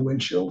smaller than the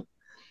windshield.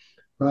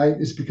 right?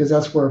 It's because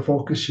that's where our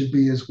focus should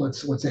be, is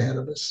what's ahead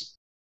of us.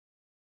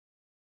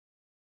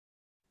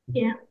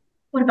 Yeah.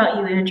 What about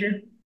you, Andrew?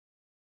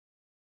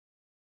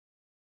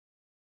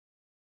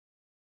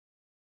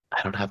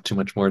 I don't have too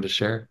much more to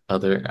share.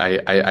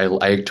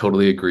 I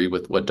totally agree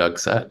with what Doug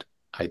said.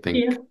 I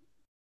think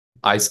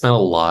I spent a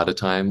lot of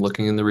time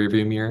looking in the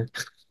rearview mirror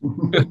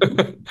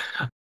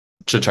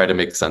to try to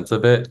make sense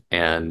of it,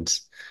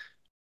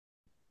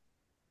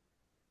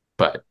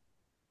 but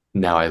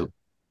now I look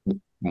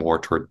more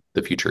toward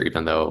the future,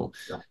 even though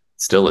it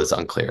still is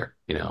unclear.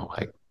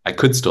 I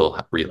could still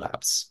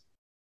relapse,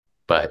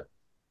 but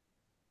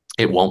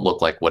it won't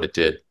look like what it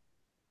did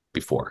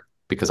before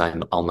because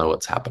I'll know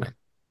what's happening.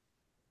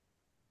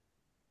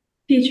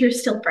 Future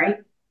is still bright.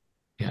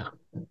 Yeah,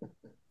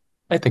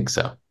 I think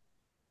so.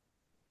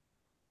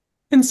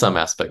 In some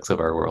aspects of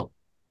our world.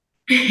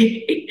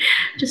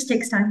 Just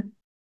takes time.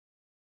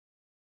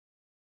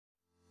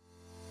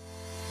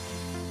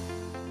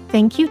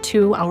 Thank you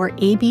to our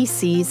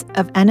ABCs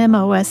of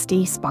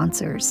NMOSD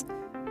sponsors,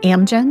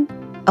 Amgen,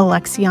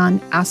 Alexion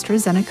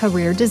AstraZeneca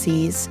Rare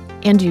Disease,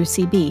 and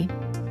UCB.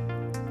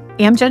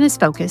 Amgen is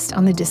focused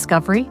on the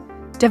discovery,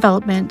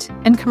 development,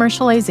 and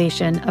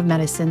commercialization of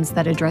medicines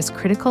that address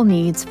critical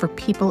needs for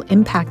people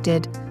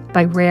impacted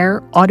by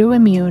rare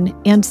autoimmune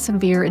and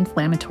severe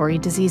inflammatory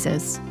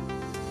diseases.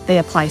 They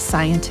apply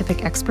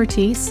scientific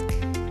expertise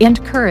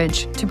and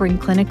courage to bring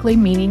clinically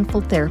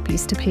meaningful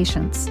therapies to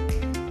patients.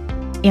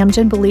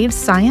 Amgen believes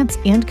science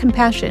and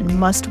compassion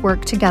must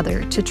work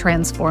together to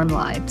transform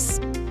lives.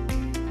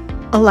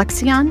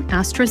 Alexion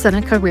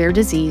AstraZeneca Rare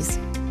Disease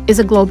is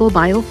a global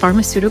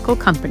biopharmaceutical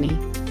company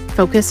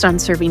focused on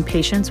serving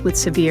patients with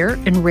severe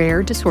and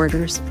rare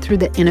disorders through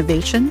the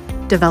innovation,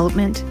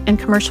 development, and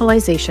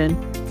commercialization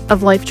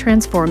of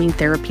life-transforming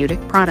therapeutic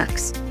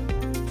products.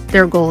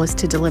 Their goal is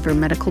to deliver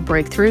medical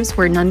breakthroughs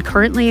where none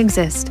currently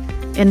exist,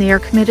 and they are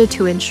committed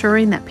to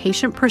ensuring that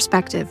patient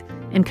perspective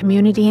and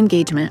community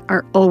engagement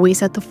are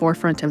always at the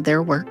forefront of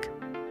their work.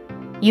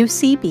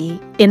 UCB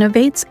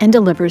innovates and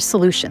delivers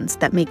solutions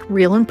that make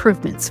real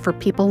improvements for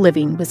people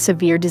living with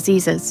severe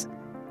diseases.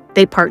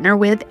 They partner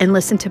with and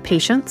listen to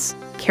patients,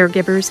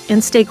 caregivers,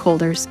 and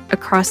stakeholders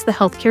across the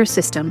healthcare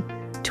system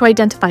to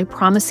identify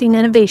promising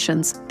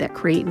innovations that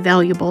create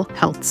valuable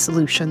health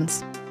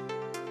solutions.